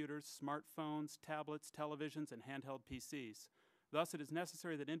 laptop computers, smartphones, tablets, televisions, and handheld PCs. Thus, it is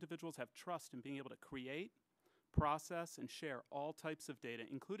necessary that individuals have trust in being able to create, process, and share all types of data,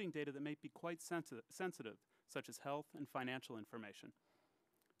 including data that may be quite sensitive, such as health and financial information.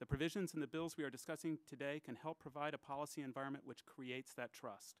 The provisions in the bills we are discussing today can help provide a policy environment which creates that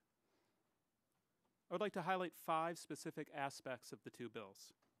trust. I would like to highlight 5 specific aspects of the 2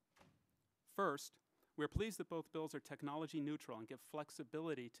 bills. First, we are pleased that both bills are technology neutral and give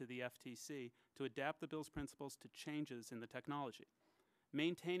flexibility to the FTC to adapt the bill's principles to changes in the technology.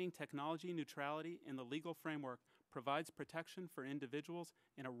 Maintaining technology neutrality in the legal framework provides protection for individuals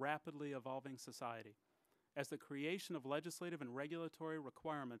in a rapidly evolving society, as the creation of legislative and regulatory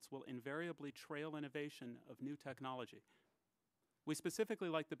requirements will invariably trail innovation of new technology. We specifically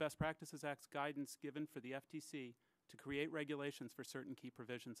like the Best Practices Act's guidance given for the FTC to create regulations for certain key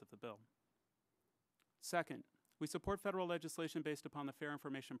provisions of the bill. Second, we support federal legislation based upon the fair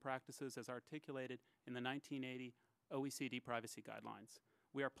information practices as articulated in the 1980 OECD Privacy Guidelines.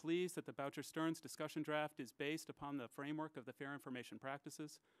 We are pleased that the Boucher-Stearns discussion draft is based upon the framework of the fair information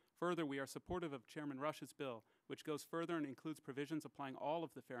practices. Further, we are supportive of Chairman Rush's bill, which goes further and includes provisions applying all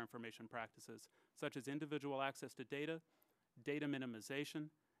of the fair information practices, such as individual access to data, data minimization,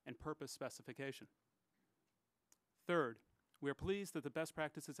 and purpose specification. Third, we are pleased that the Best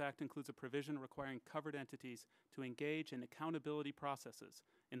Practices Act includes a provision requiring covered entities to engage in accountability processes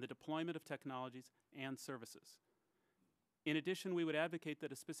in the deployment of technologies and services. In addition, we would advocate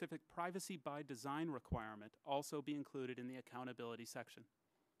that a specific privacy by design requirement also be included in the accountability section.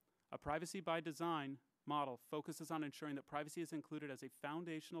 A privacy by design model focuses on ensuring that privacy is included as a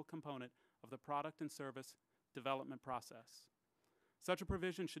foundational component of the product and service development process. Such a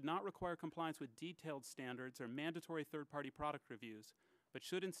provision should not require compliance with detailed standards or mandatory third-party product reviews, but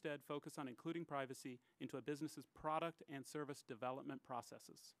should instead focus on including privacy into a business's product and service development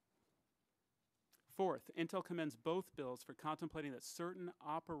processes. Fourth, Intel commends both bills for contemplating that certain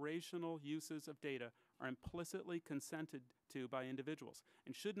operational uses of data are implicitly consented to by individuals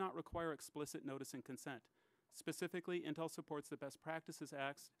and should not require explicit notice and consent. Specifically, Intel supports the Best Practices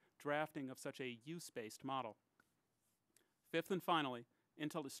Act's drafting of such a use-based model. Fifth and finally,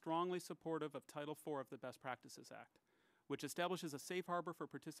 Intel is strongly supportive of Title IV of the Best Practices Act, which establishes a safe harbor for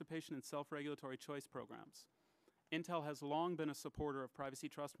participation in self-regulatory choice programs. Intel has long been a supporter of privacy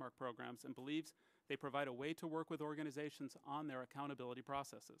trust mark programs and believes they provide a way to work with organizations on their accountability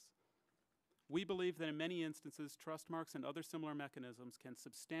processes. We believe that in many instances, trust marks and other similar mechanisms can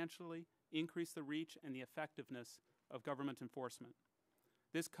substantially increase the reach and the effectiveness of government enforcement.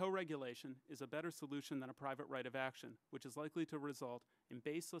 This co-regulation is a better solution than a private right of action, which is likely to result in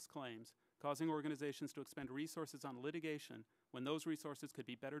baseless claims, causing organizations to expend resources on litigation when those resources could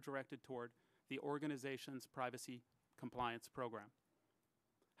be better directed toward the organization's privacy compliance program.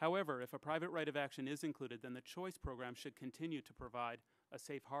 However, if a private right of action is included, then the choice program should continue to provide a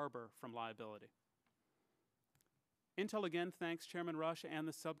safe harbor from liability. Intel again thanks Chairman Rush and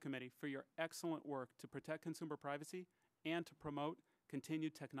the subcommittee for your excellent work to protect consumer privacy and to promote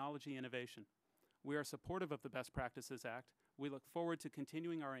continued technology innovation. We are supportive of the Best Practices Act. We look forward to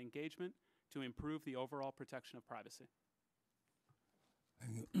continuing our engagement to improve the overall protection of privacy.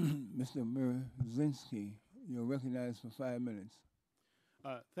 Mr. Mierzwinski, you're recognized for 5 minutes.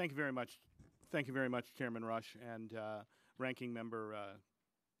 Thank you very much. Thank you very much, Chairman Rush and Ranking Member.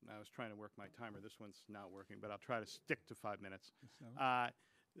 I was trying to work my timer. This one's not working, but I'll try to stick to 5 minutes.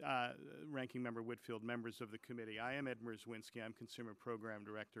 Ranking Member Whitfield, members of the committee. I am Ed Mierzwinski. I'm Consumer Program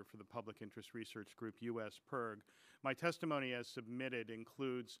Director for the Public Interest Research Group, U.S. PIRG. My testimony as submitted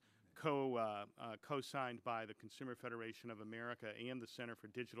includes co-signed by the Consumer Federation of America and the Center for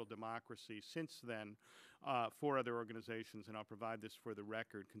Digital Democracy. Since then, 4 other organizations, and I'll provide this for the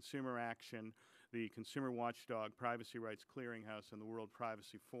record: Consumer Action, the Consumer Watchdog, Privacy Rights Clearinghouse, and the World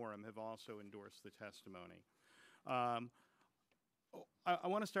Privacy Forum have also endorsed the testimony. I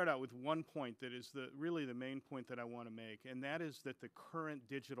want to start out with one point that is really the main point that I want to make, and that is that the current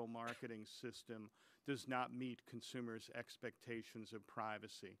digital marketing system does not meet consumers' expectations of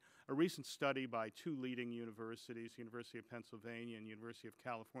privacy. A recent study by 2 leading universities, University of Pennsylvania and University of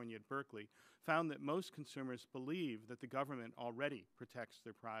California at Berkeley, found that most consumers believe that the government already protects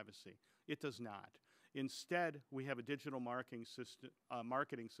their privacy. It does not. Instead, we have a digital marketing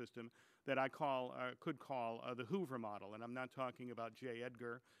system that I could call the Hoover model, and I'm not talking about J.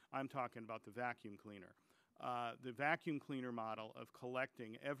 Edgar. I'm talking about the vacuum cleaner. The vacuum cleaner model of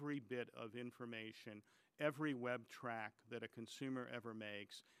collecting every bit of information, every web track that a consumer ever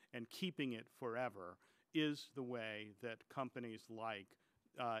makes, and keeping it forever is the way that companies like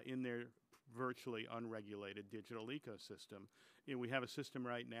in their virtually unregulated digital ecosystem. We have a system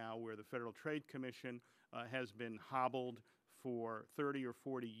right now where the Federal Trade Commission has been hobbled for 30 or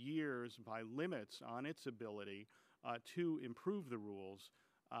 40 years by limits on its ability to improve the rules.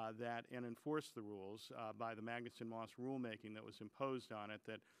 that and enforce the rules by the Magnuson-Moss rulemaking that was imposed on it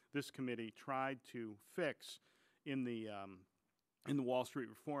that this committee tried to fix in the Wall Street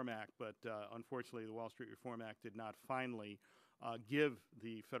Reform Act, but unfortunately the Wall Street Reform Act did not finally give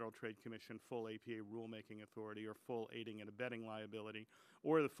the Federal Trade Commission full APA rulemaking authority or full aiding and abetting liability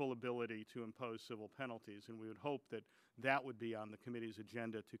or the full ability to impose civil penalties. And we would hope that that would be on the committee's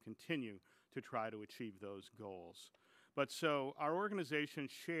agenda to continue to try to achieve those goals. But so our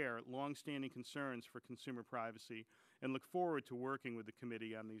organizations share longstanding concerns for consumer privacy and look forward to working with the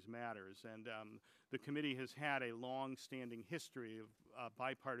committee on these matters. And the committee has had a long-standing history of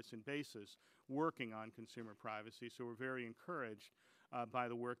bipartisan basis working on consumer privacy, so we're very encouraged by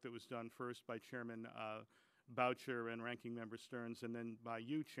the work that was done first by Chairman Boucher and Ranking Member Stearns, and then by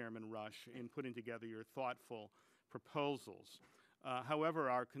you, Chairman Rush, in putting together your thoughtful proposals. However,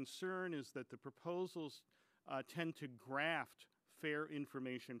 our concern is that the proposals tend to graft fair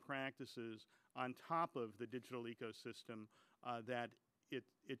information practices on top of the digital ecosystem that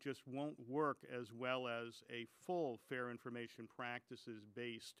it just won't work as well as a full fair information practices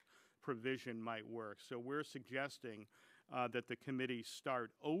based provision might work. So we're suggesting that the committee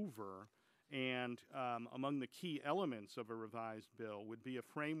start over, and among the key elements of a revised bill would be a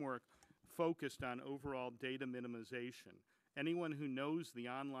framework focused on overall data minimization. Anyone who knows the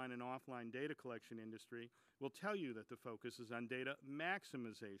online and offline data collection industry will tell you that the focus is on data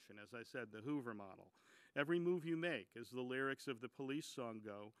maximization, as I said, the Hoover model. Every move you make, as the lyrics of the Police song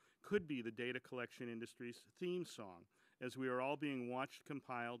go, could be the data collection industry's theme song, as we are all being watched,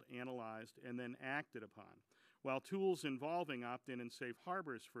 compiled, analyzed, and then acted upon. While tools involving opt-in and safe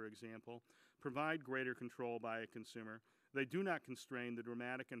harbors, for example, provide greater control by a consumer, they do not constrain the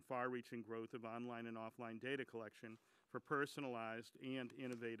dramatic and far-reaching growth of online and offline data collection for personalized and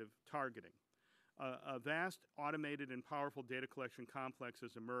innovative targeting. A vast, automated, and powerful data collection complex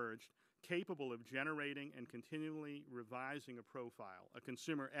has emerged, capable of generating and continually revising a profile, a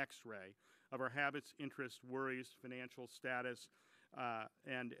consumer X-ray of our habits, interests, worries, financial status,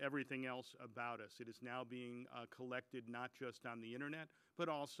 and everything else about us. It is now being collected not just on the internet, but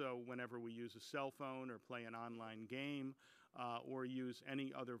also whenever we use a cell phone or play an online game or use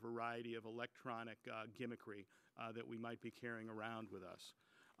any other variety of electronic gimmickry that we might be carrying around with us.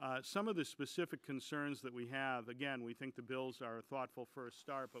 Some of the specific concerns that we have, again, we think the bills are a thoughtful first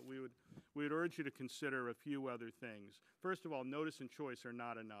start, but we would urge you to consider a few other things. First of all, notice and choice are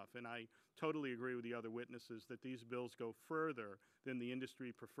not enough, and I totally agree with the other witnesses that these bills go further than the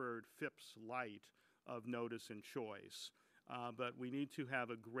industry-preferred FIPS light of notice and choice. But we need to have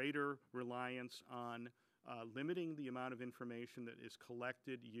a greater reliance on limiting the amount of information that is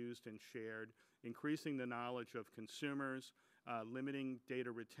collected, used, and shared, increasing the knowledge of consumers, limiting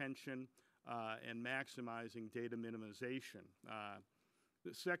data retention, and maximizing data minimization.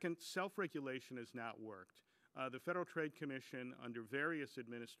 The second, self-regulation has not worked. The Federal Trade Commission, under various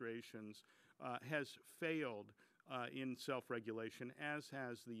administrations, has failed in self-regulation, as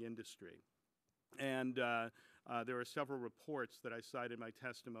has the industry. And there are several reports that I cite in my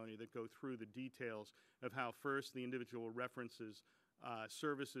testimony that go through the details of how, first, the individual references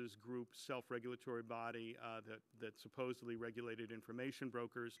services group self-regulatory body that supposedly regulated information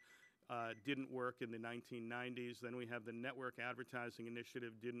brokers didn't work in the 1990s. Then we have the Network Advertising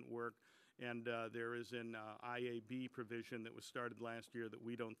Initiative, didn't work. And there is an IAB provision that was started last year that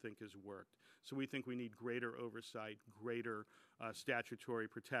we don't think has worked. So we think we need greater oversight, greater statutory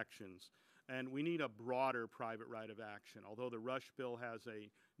protections. And we need a broader private right of action. Although the Rush bill has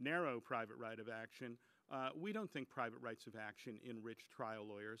a narrow private right of action, we don't think private rights of action enrich trial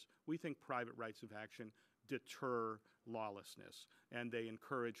lawyers. We think private rights of action deter lawlessness, and they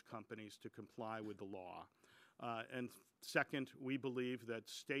encourage companies to comply with the law. And second, we believe that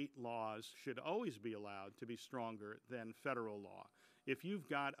state laws should always be allowed to be stronger than federal law. If you've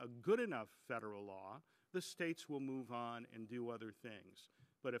got a good enough federal law, the states will move on and do other things.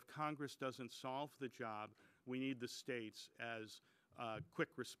 But if Congress doesn't solve the job, we need the states as quick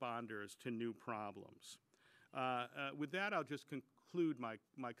responders to new problems. With that, I'll just conclude my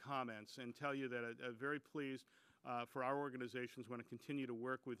comments and tell you that I'm very pleased for our organizations want to continue to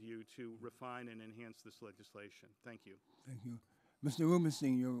work with you to refine and enhance this legislation. Thank you. Thank you. Mr.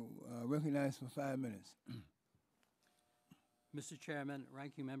 Rubinstein, you're recognized for 5 minutes. Mr. Chairman,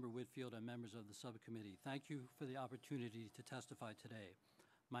 Ranking Member Whitfield, and members of the subcommittee, thank you for the opportunity to testify today.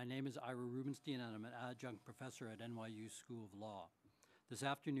 My name is Ira Rubinstein, and I'm an adjunct professor at NYU School of Law. This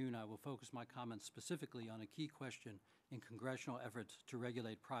afternoon, I will focus my comments specifically on a key question in congressional efforts to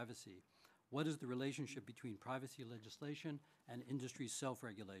regulate privacy. What is the relationship between privacy legislation and industry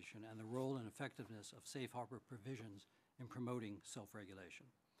self-regulation, and the role and effectiveness of safe harbor provisions in promoting self-regulation.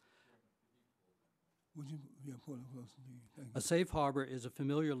 Would you pull it closer to you? Thank you. A safe harbor is a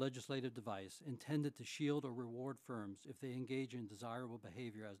familiar legislative device intended to shield or reward firms if they engage in desirable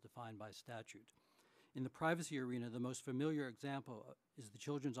behavior as defined by statute. In the privacy arena, the most familiar example is the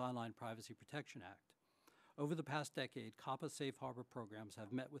Children's Online Privacy Protection Act. Over the past decade, COPPA safe harbor programs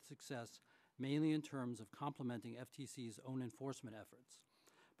have met with success mainly in terms of complementing FTC's own enforcement efforts.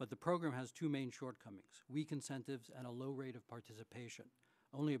 But the program has two main shortcomings: weak incentives and a low rate of participation.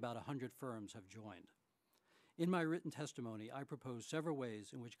 Only about 100 firms have joined. In my written testimony, I propose several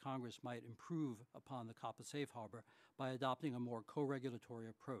ways in which Congress might improve upon the COPPA safe harbor by adopting a more co-regulatory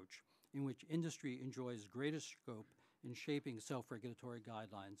approach, in which industry enjoys greater scope in shaping self-regulatory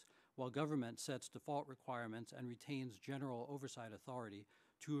guidelines, while government sets default requirements and retains general oversight authority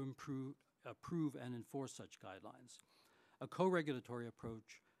to approve and enforce such guidelines. A co-regulatory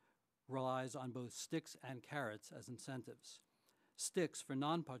approach relies on both sticks and carrots as incentives. Sticks for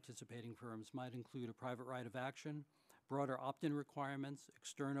non-participating firms might include a private right of action, broader opt-in requirements,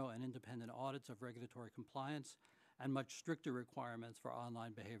 external and independent audits of regulatory compliance, and much stricter requirements for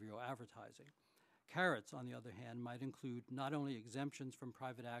online behavioral advertising. Carrots, on the other hand, might include not only exemptions from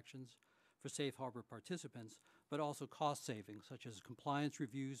private actions for safe harbor participants, but also cost savings, such as compliance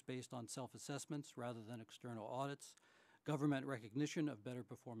reviews based on self-assessments rather than external audits, government recognition of better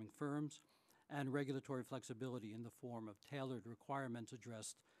performing firms, and regulatory flexibility in the form of tailored requirements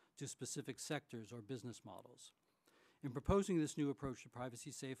addressed to specific sectors or business models. In proposing this new approach to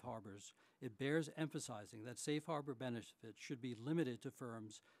privacy safe harbors, it bears emphasizing that safe harbor benefits should be limited to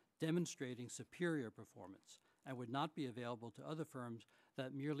firms demonstrating superior performance and would not be available to other firms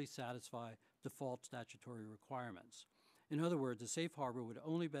that merely satisfy default statutory requirements. In other words, a safe harbor would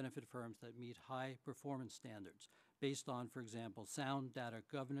only benefit firms that meet high performance standards based on, for example, sound data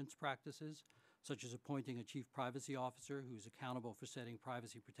governance practices, such as appointing a chief privacy officer who is accountable for setting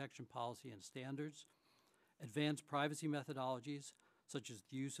privacy protection policy and standards, advanced privacy methodologies, such as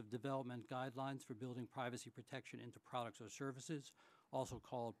the use of development guidelines for building privacy protection into products or services, also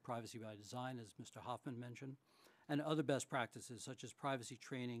called privacy by design, as Mr. Hoffman mentioned, and other best practices, such as privacy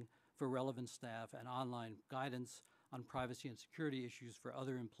training for relevant staff and online guidance on privacy and security issues for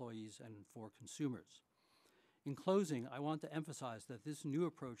other employees and for consumers. In closing, I want to emphasize that this new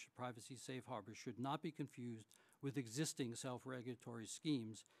approach to privacy safe harbors should not be confused with existing self-regulatory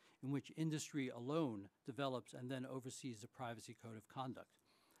schemes in which industry alone develops and then oversees the privacy code of conduct.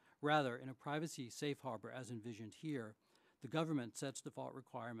 Rather, in a privacy safe harbor as envisioned here, the government sets default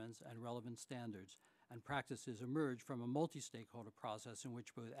requirements and relevant standards, and practices emerge from a multi-stakeholder process in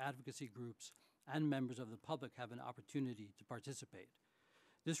which both advocacy groups and members of the public have an opportunity to participate.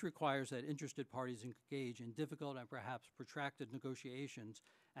 This requires that interested parties engage in difficult and perhaps protracted negotiations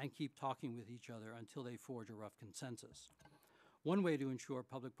and keep talking with each other until they forge a rough consensus. One way to ensure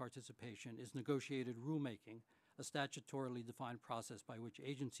public participation is negotiated rulemaking, a statutorily defined process by which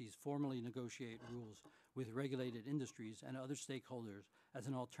agencies formally negotiate rules with regulated industries and other stakeholders as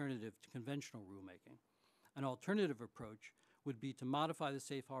an alternative to conventional rulemaking. An alternative approach would be to modify the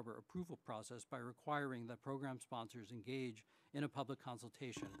safe harbor approval process by requiring that program sponsors engage in a public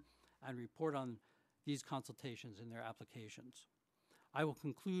consultation and report on these consultations in their applications. I will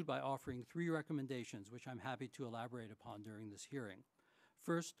conclude by offering 3 recommendations which I'm happy to elaborate upon during this hearing.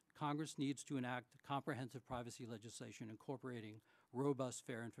 First, Congress needs to enact comprehensive privacy legislation incorporating robust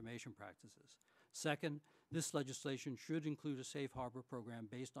fair information practices. Second, this legislation should include a safe harbor program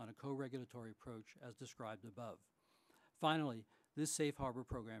based on a co-regulatory approach as described above. Finally, this safe harbor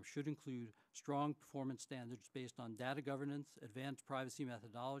program should include strong performance standards based on data governance, advanced privacy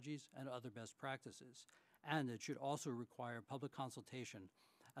methodologies, and other best practices. And it should also require public consultation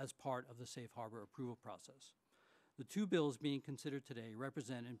as part of the safe harbor approval process. The 2 bills being considered today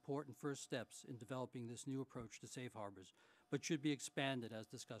represent important first steps in developing this new approach to safe harbors, but should be expanded as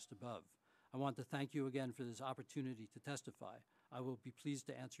discussed above. I want to thank you again for this opportunity to testify. I will be pleased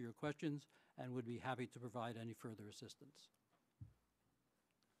to answer your questions and would be happy to provide any further assistance.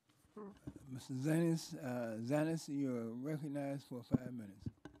 Mr. Zaneis, you're recognized for 5 minutes.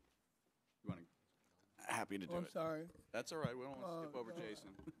 Happy to do it. I'm sorry. That's all right. We don't want to skip over Jason.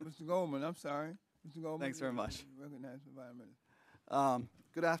 Mr. Goldman, I'm sorry. Mr. Goldman. Thanks very much. Recognized for 5 minutes.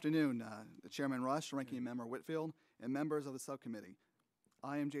 Good afternoon, Chairman Rush, Ranking Member Whitfield, and members of the subcommittee.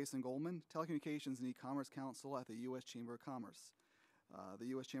 I am Jason Goldman, Telecommunications and E-Commerce Counsel at the U.S. Chamber of Commerce. The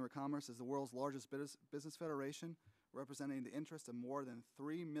U.S. Chamber of Commerce is the world's largest business federation, representing the interests of more than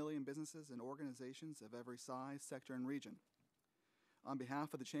 3 million businesses and organizations of every size, sector, and region. On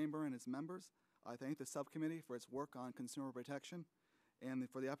behalf of the Chamber and its members, I thank the subcommittee for its work on consumer protection and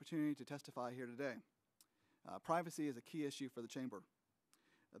for the opportunity to testify here today. Privacy is a key issue for the Chamber.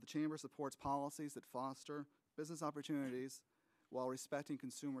 The Chamber supports policies that foster business opportunities while respecting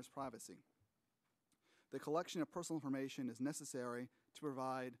consumers' privacy. The collection of personal information is necessary to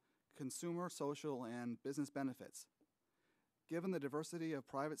provide consumer, social, and business benefits. Given the diversity of the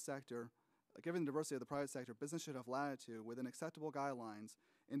private sector, business should have latitude within acceptable guidelines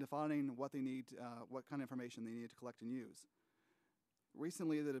in defining what they need, what kind of information they need to collect and use.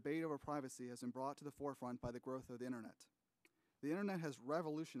 Recently, the debate over privacy has been brought to the forefront by the growth of the Internet. The Internet has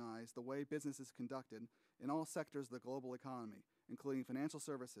revolutionized the way business is conducted in all sectors of the global economy, including financial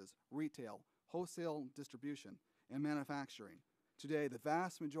services, retail, wholesale distribution, and manufacturing. Today, the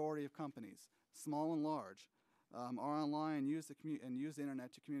vast majority of companies, small and large, are online and use the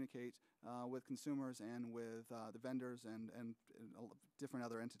Internet to communicate with consumers and with the vendors and different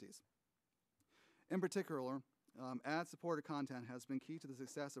other entities. In particular, ad-supported content has been key to the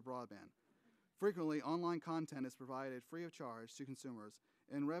success of broadband. Frequently, online content is provided free of charge to consumers,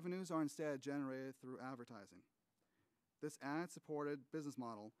 and revenues are instead generated through advertising. This ad-supported business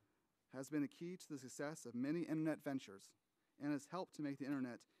model has been a key to the success of many Internet ventures and has helped to make the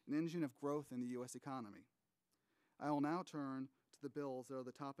Internet an engine of growth in the U.S. economy. I will now turn to the bills that are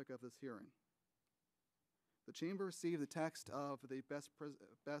the topic of this hearing. The Chamber received the text of the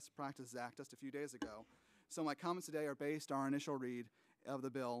Best Practices Act just a few days ago, so my comments today are based on our initial read of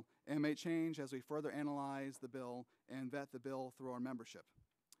the bill and may change as we further analyze the bill and vet the bill through our membership.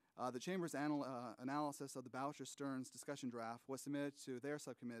 The Chamber's analysis of the Boucher Stearns discussion draft was submitted to their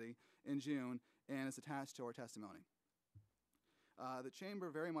subcommittee in June and is attached to our testimony. The Chamber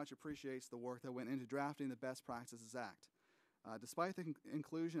very much appreciates the work that went into drafting the Best Practices Act. Despite the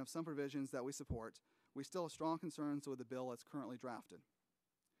inclusion of some provisions that we support, we still have strong concerns with the bill as currently drafted.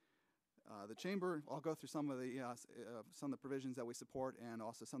 The Chamber, I'll go through some of the provisions that we support and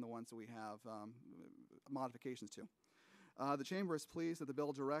also some of the ones that we have modifications to. The Chamber is pleased that the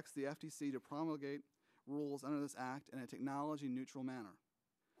bill directs the FTC to promulgate rules under this act in a technology-neutral manner.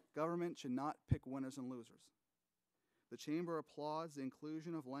 Government should not pick winners and losers. The Chamber applauds the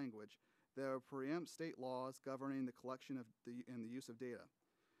inclusion of language that will preempt state laws governing the collection of and the use of data.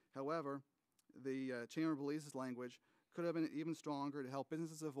 However, the Chamber believes this language could have been even stronger to help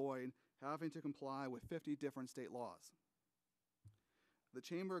businesses avoid having to comply with 50 different state laws. The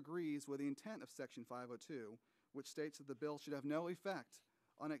Chamber agrees with the intent of Section 502, which states that the bill should have no effect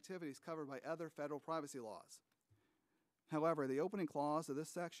on activities covered by other federal privacy laws. However, the opening clause of this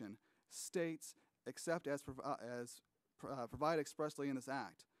section states, except as provided expressly in this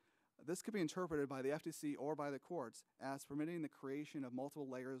act. This could be interpreted by the FTC or by the courts as permitting the creation of multiple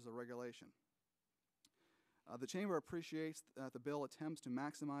layers of regulation. The Chamber appreciates that the bill attempts to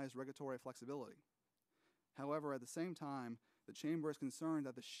maximize regulatory flexibility. However, at the same time, the Chamber is concerned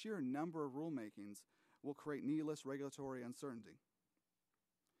that the sheer number of rulemakings will create needless regulatory uncertainty.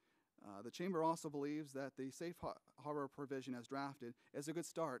 The Chamber also believes that the safe harbor provision as drafted is a good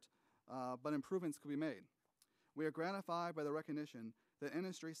start, but improvements could be made. We are gratified by the recognition that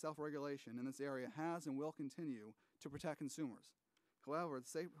industry self-regulation in this area has and will continue to protect consumers. However, the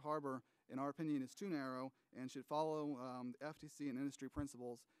safe harbor, in our opinion, is too narrow and should follow FTC and industry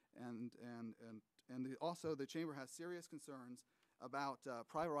principles. Also, the Chamber has serious concerns about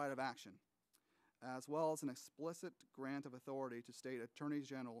private right of action, as well as an explicit grant of authority to state attorneys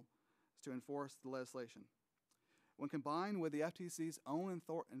general to enforce the legislation. When combined with the FTC's own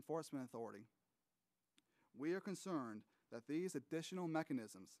enforcement authority, we are concerned that these additional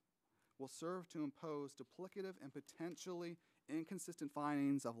mechanisms will serve to impose duplicative and potentially inconsistent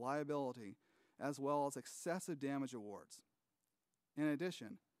findings of liability, as well as excessive damage awards. In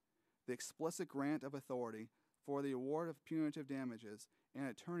addition, the explicit grant of authority for the award of punitive damages and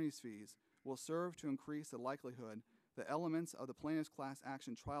attorney's fees will serve to increase the likelihood that elements of the plaintiff's class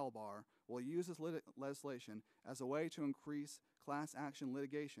action trial bar will use this legislation as a way to increase class action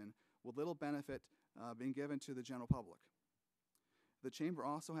litigation with little benefit being given to the general public. The Chamber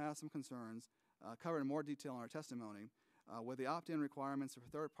also has some concerns covered in more detail in our testimony with the opt-in requirements for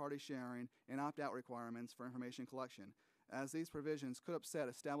third-party sharing and opt-out requirements for information collection, as these provisions could upset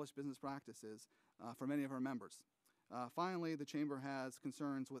established business practices for many of our members. Finally, the Chamber has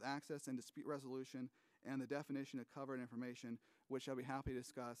concerns with access and dispute resolution and the definition of covered information, which I'll be happy to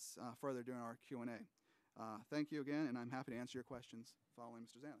discuss further during our Q&A. Thank you again, and I'm happy to answer your questions following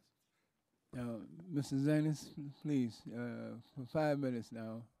Mr. Zaneis. Mr. Zaneis, please, for 5 minutes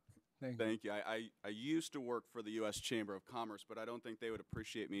now. Thank you. I used to work for the U.S. Chamber of Commerce, but I don't think they would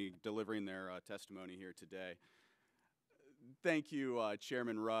appreciate me delivering their testimony here today. Thank you,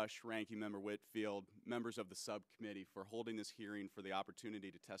 Chairman Rush, Ranking Member Whitfield, members of the subcommittee for holding this hearing for the opportunity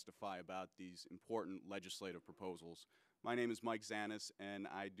to testify about these important legislative proposals. My name is Mike Zaneis, and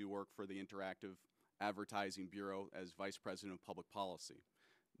I do work for the Interactive Advertising Bureau as Vice President of Public Policy.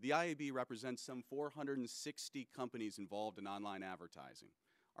 The IAB represents some 460 companies involved in online advertising.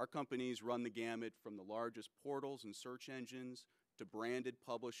 Our companies run the gamut from the largest portals and search engines to branded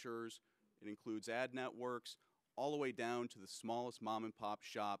publishers. It includes ad networks, all the way down to the smallest mom-and-pop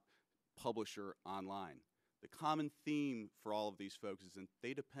shop publisher online. The common theme for all of these folks is that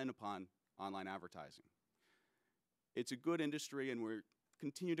they depend upon online advertising. It's a good industry, and we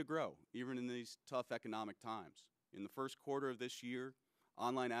continue to grow, even in these tough economic times. In the first quarter of this year,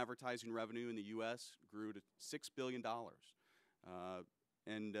 online advertising revenue in the U.S. grew to $6 billion,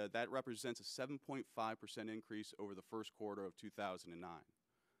 and that represents a 7.5% increase over the first quarter of 2009.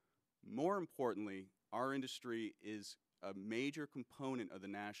 More importantly, our industry is a major component of the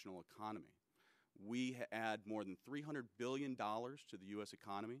national economy. We add more than $300 billion to the U.S.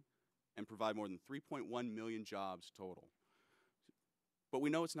 economy and provide more than 3.1 million jobs total. But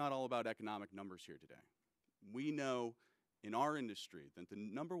we know it's not all about economic numbers here today. We know in our industry that the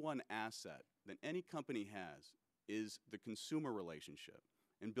number one asset that any company has is the consumer relationship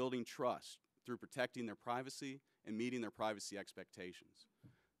and building trust through protecting their privacy and meeting their privacy expectations.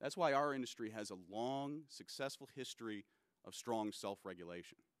 That's why our industry has a long, successful history of strong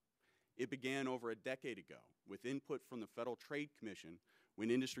self-regulation. It began over a decade ago with input from the Federal Trade Commission when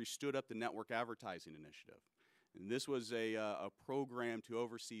industry stood up the Network Advertising Initiative. And this was a program to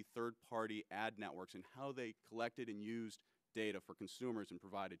oversee third-party ad networks and how they collected and used data for consumers and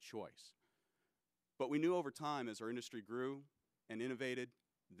provided choice. But we knew over time as our industry grew and innovated,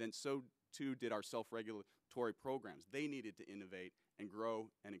 then so too did our self-regulatory programs. They needed to innovate and grow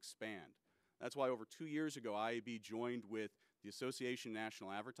and expand. That's why over 2 years ago, IAB joined with the Association of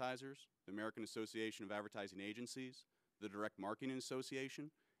National Advertisers, the American Association of Advertising Agencies, the Direct Marketing Association,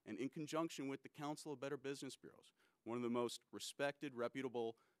 and in conjunction with the Council of Better Business Bureaus, one of the most respected,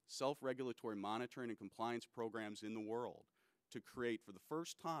 reputable self-regulatory monitoring and compliance programs in the world, to create for the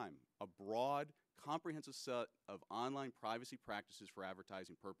first time a broad, comprehensive set of online privacy practices for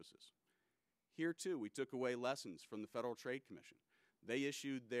advertising purposes. Here, too, we took away lessons from the Federal Trade Commission. They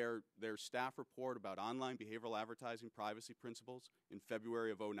issued their staff report about online behavioral advertising privacy principles in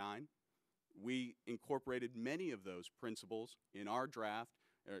February of '09. We incorporated many of those principles in our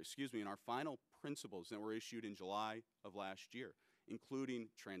in our final principles that were issued in July of last year, including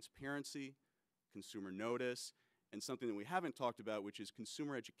transparency, consumer notice, and something that we haven't talked about, which is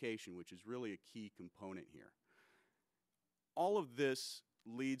consumer education, which is really a key component here. All of this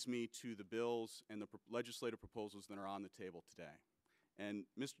leads me to the bills and the legislative proposals that are on the table today. And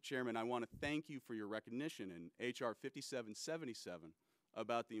Mr. Chairman, I want to thank you for your recognition in H.R. 5777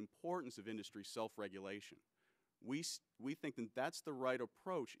 about the importance of industry self-regulation. We think that that's the right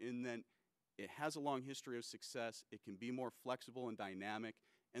approach in that it has a long history of success, it can be more flexible and dynamic,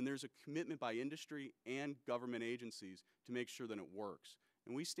 and there's a commitment by industry and government agencies to make sure that it works.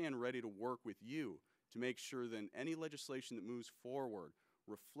 And we stand ready to work with you to make sure that any legislation that moves forward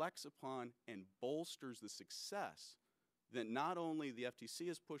reflects upon and bolsters the success that not only the FTC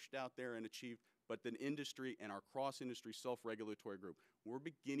has pushed out there and achieved, but that industry and our cross-industry self-regulatory group. We're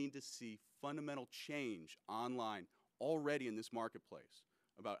beginning to see fundamental change online already in this marketplace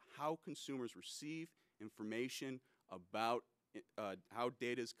about how consumers receive information, about how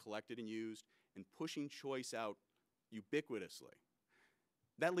data is collected and used, and pushing choice out ubiquitously.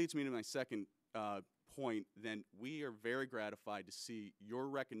 That leads me to my second point. Then we are very gratified to see your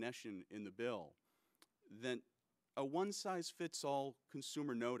recognition in the bill that a one-size-fits-all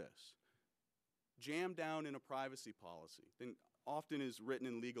consumer notice jammed down in a privacy policy that often is written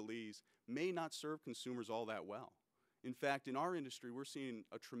in legalese may not serve consumers all that well. In fact, in our industry, we're seeing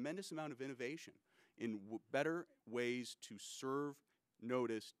a tremendous amount of innovation in better ways to serve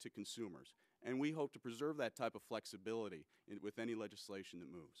notice to consumers. And we hope to preserve that type of flexibility with any legislation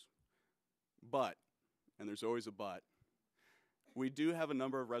that moves. But, and there's always a but, we do have a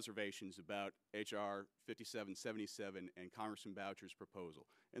number of reservations about H.R. 5777 and Congressman Boucher's proposal.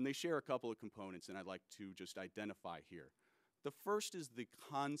 And they share a couple of components, and I'd like to just identify here. The first is the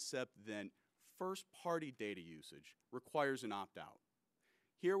concept that first-party data usage requires an opt-out.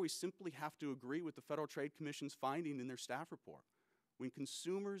 Here we simply have to agree with the Federal Trade Commission's finding in their staff report. When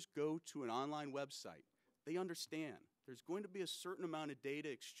consumers go to an online website, they understand there's going to be a certain amount of data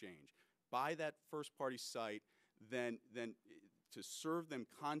exchange by that first-party site then to serve them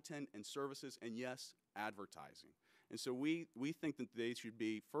content and services, and yes, advertising. And so we think that they should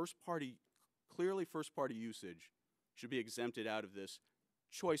be clearly first-party usage should be exempted out of this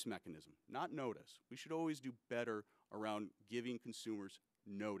choice mechanism, not notice. We should always do better around giving consumers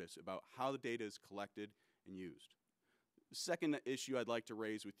notice about how the data is collected and used. The second issue I'd like to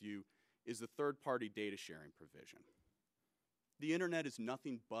raise with you is the third-party data sharing provision. The internet is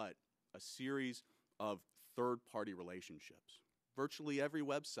nothing but a series of third-party relationships. Virtually every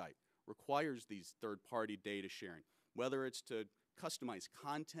website requires these third-party data sharing, whether it's to customize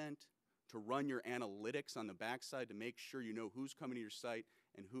content, to run your analytics on the backside to make sure you know who's coming to your site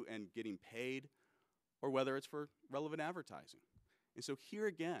and getting paid, or whether it's for relevant advertising. And so here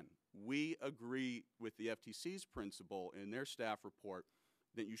again, we agree with the FTC's principle in their staff report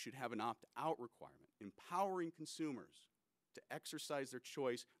that you should have an opt-out requirement, empowering consumers to exercise their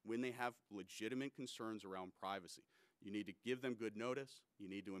choice when they have legitimate concerns around privacy. You need to give them good notice, you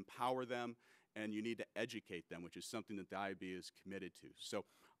need to empower them, and you need to educate them, which is something that the IAB is committed to. So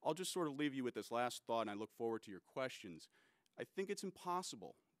I'll just sort of leave you with this last thought, and I look forward to your questions. I think it's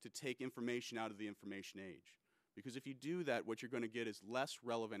impossible to take information out of the information age, because if you do that, what you're going to get is less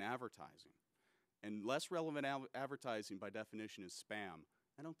relevant advertising. And less relevant advertising, by definition, is spam.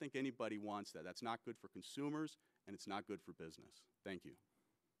 I don't think anybody wants that. That's not good for consumers, and it's not good for business. Thank you.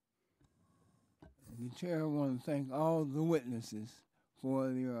 The chair, I want to thank all the witnesses for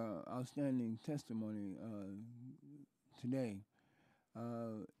their outstanding testimony today.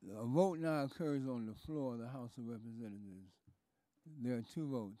 A vote now occurs on the floor of the House of Representatives. There are 2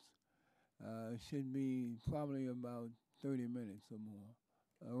 votes. It should be probably about 30 minutes or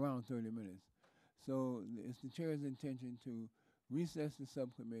more, around 30 minutes. So it's the chair's intention to recess the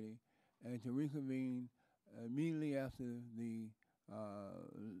subcommittee and to reconvene immediately after the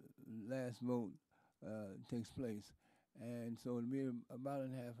last vote takes place. And so it'll be about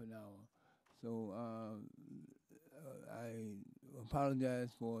in half an hour. So I apologize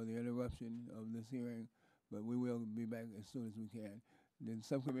for the interruption of this hearing, but we will be back as soon as we can. The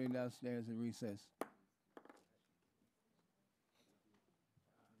subcommittee now stands in recess.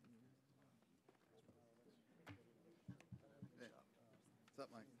 What's up,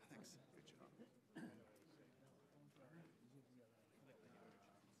 Mike?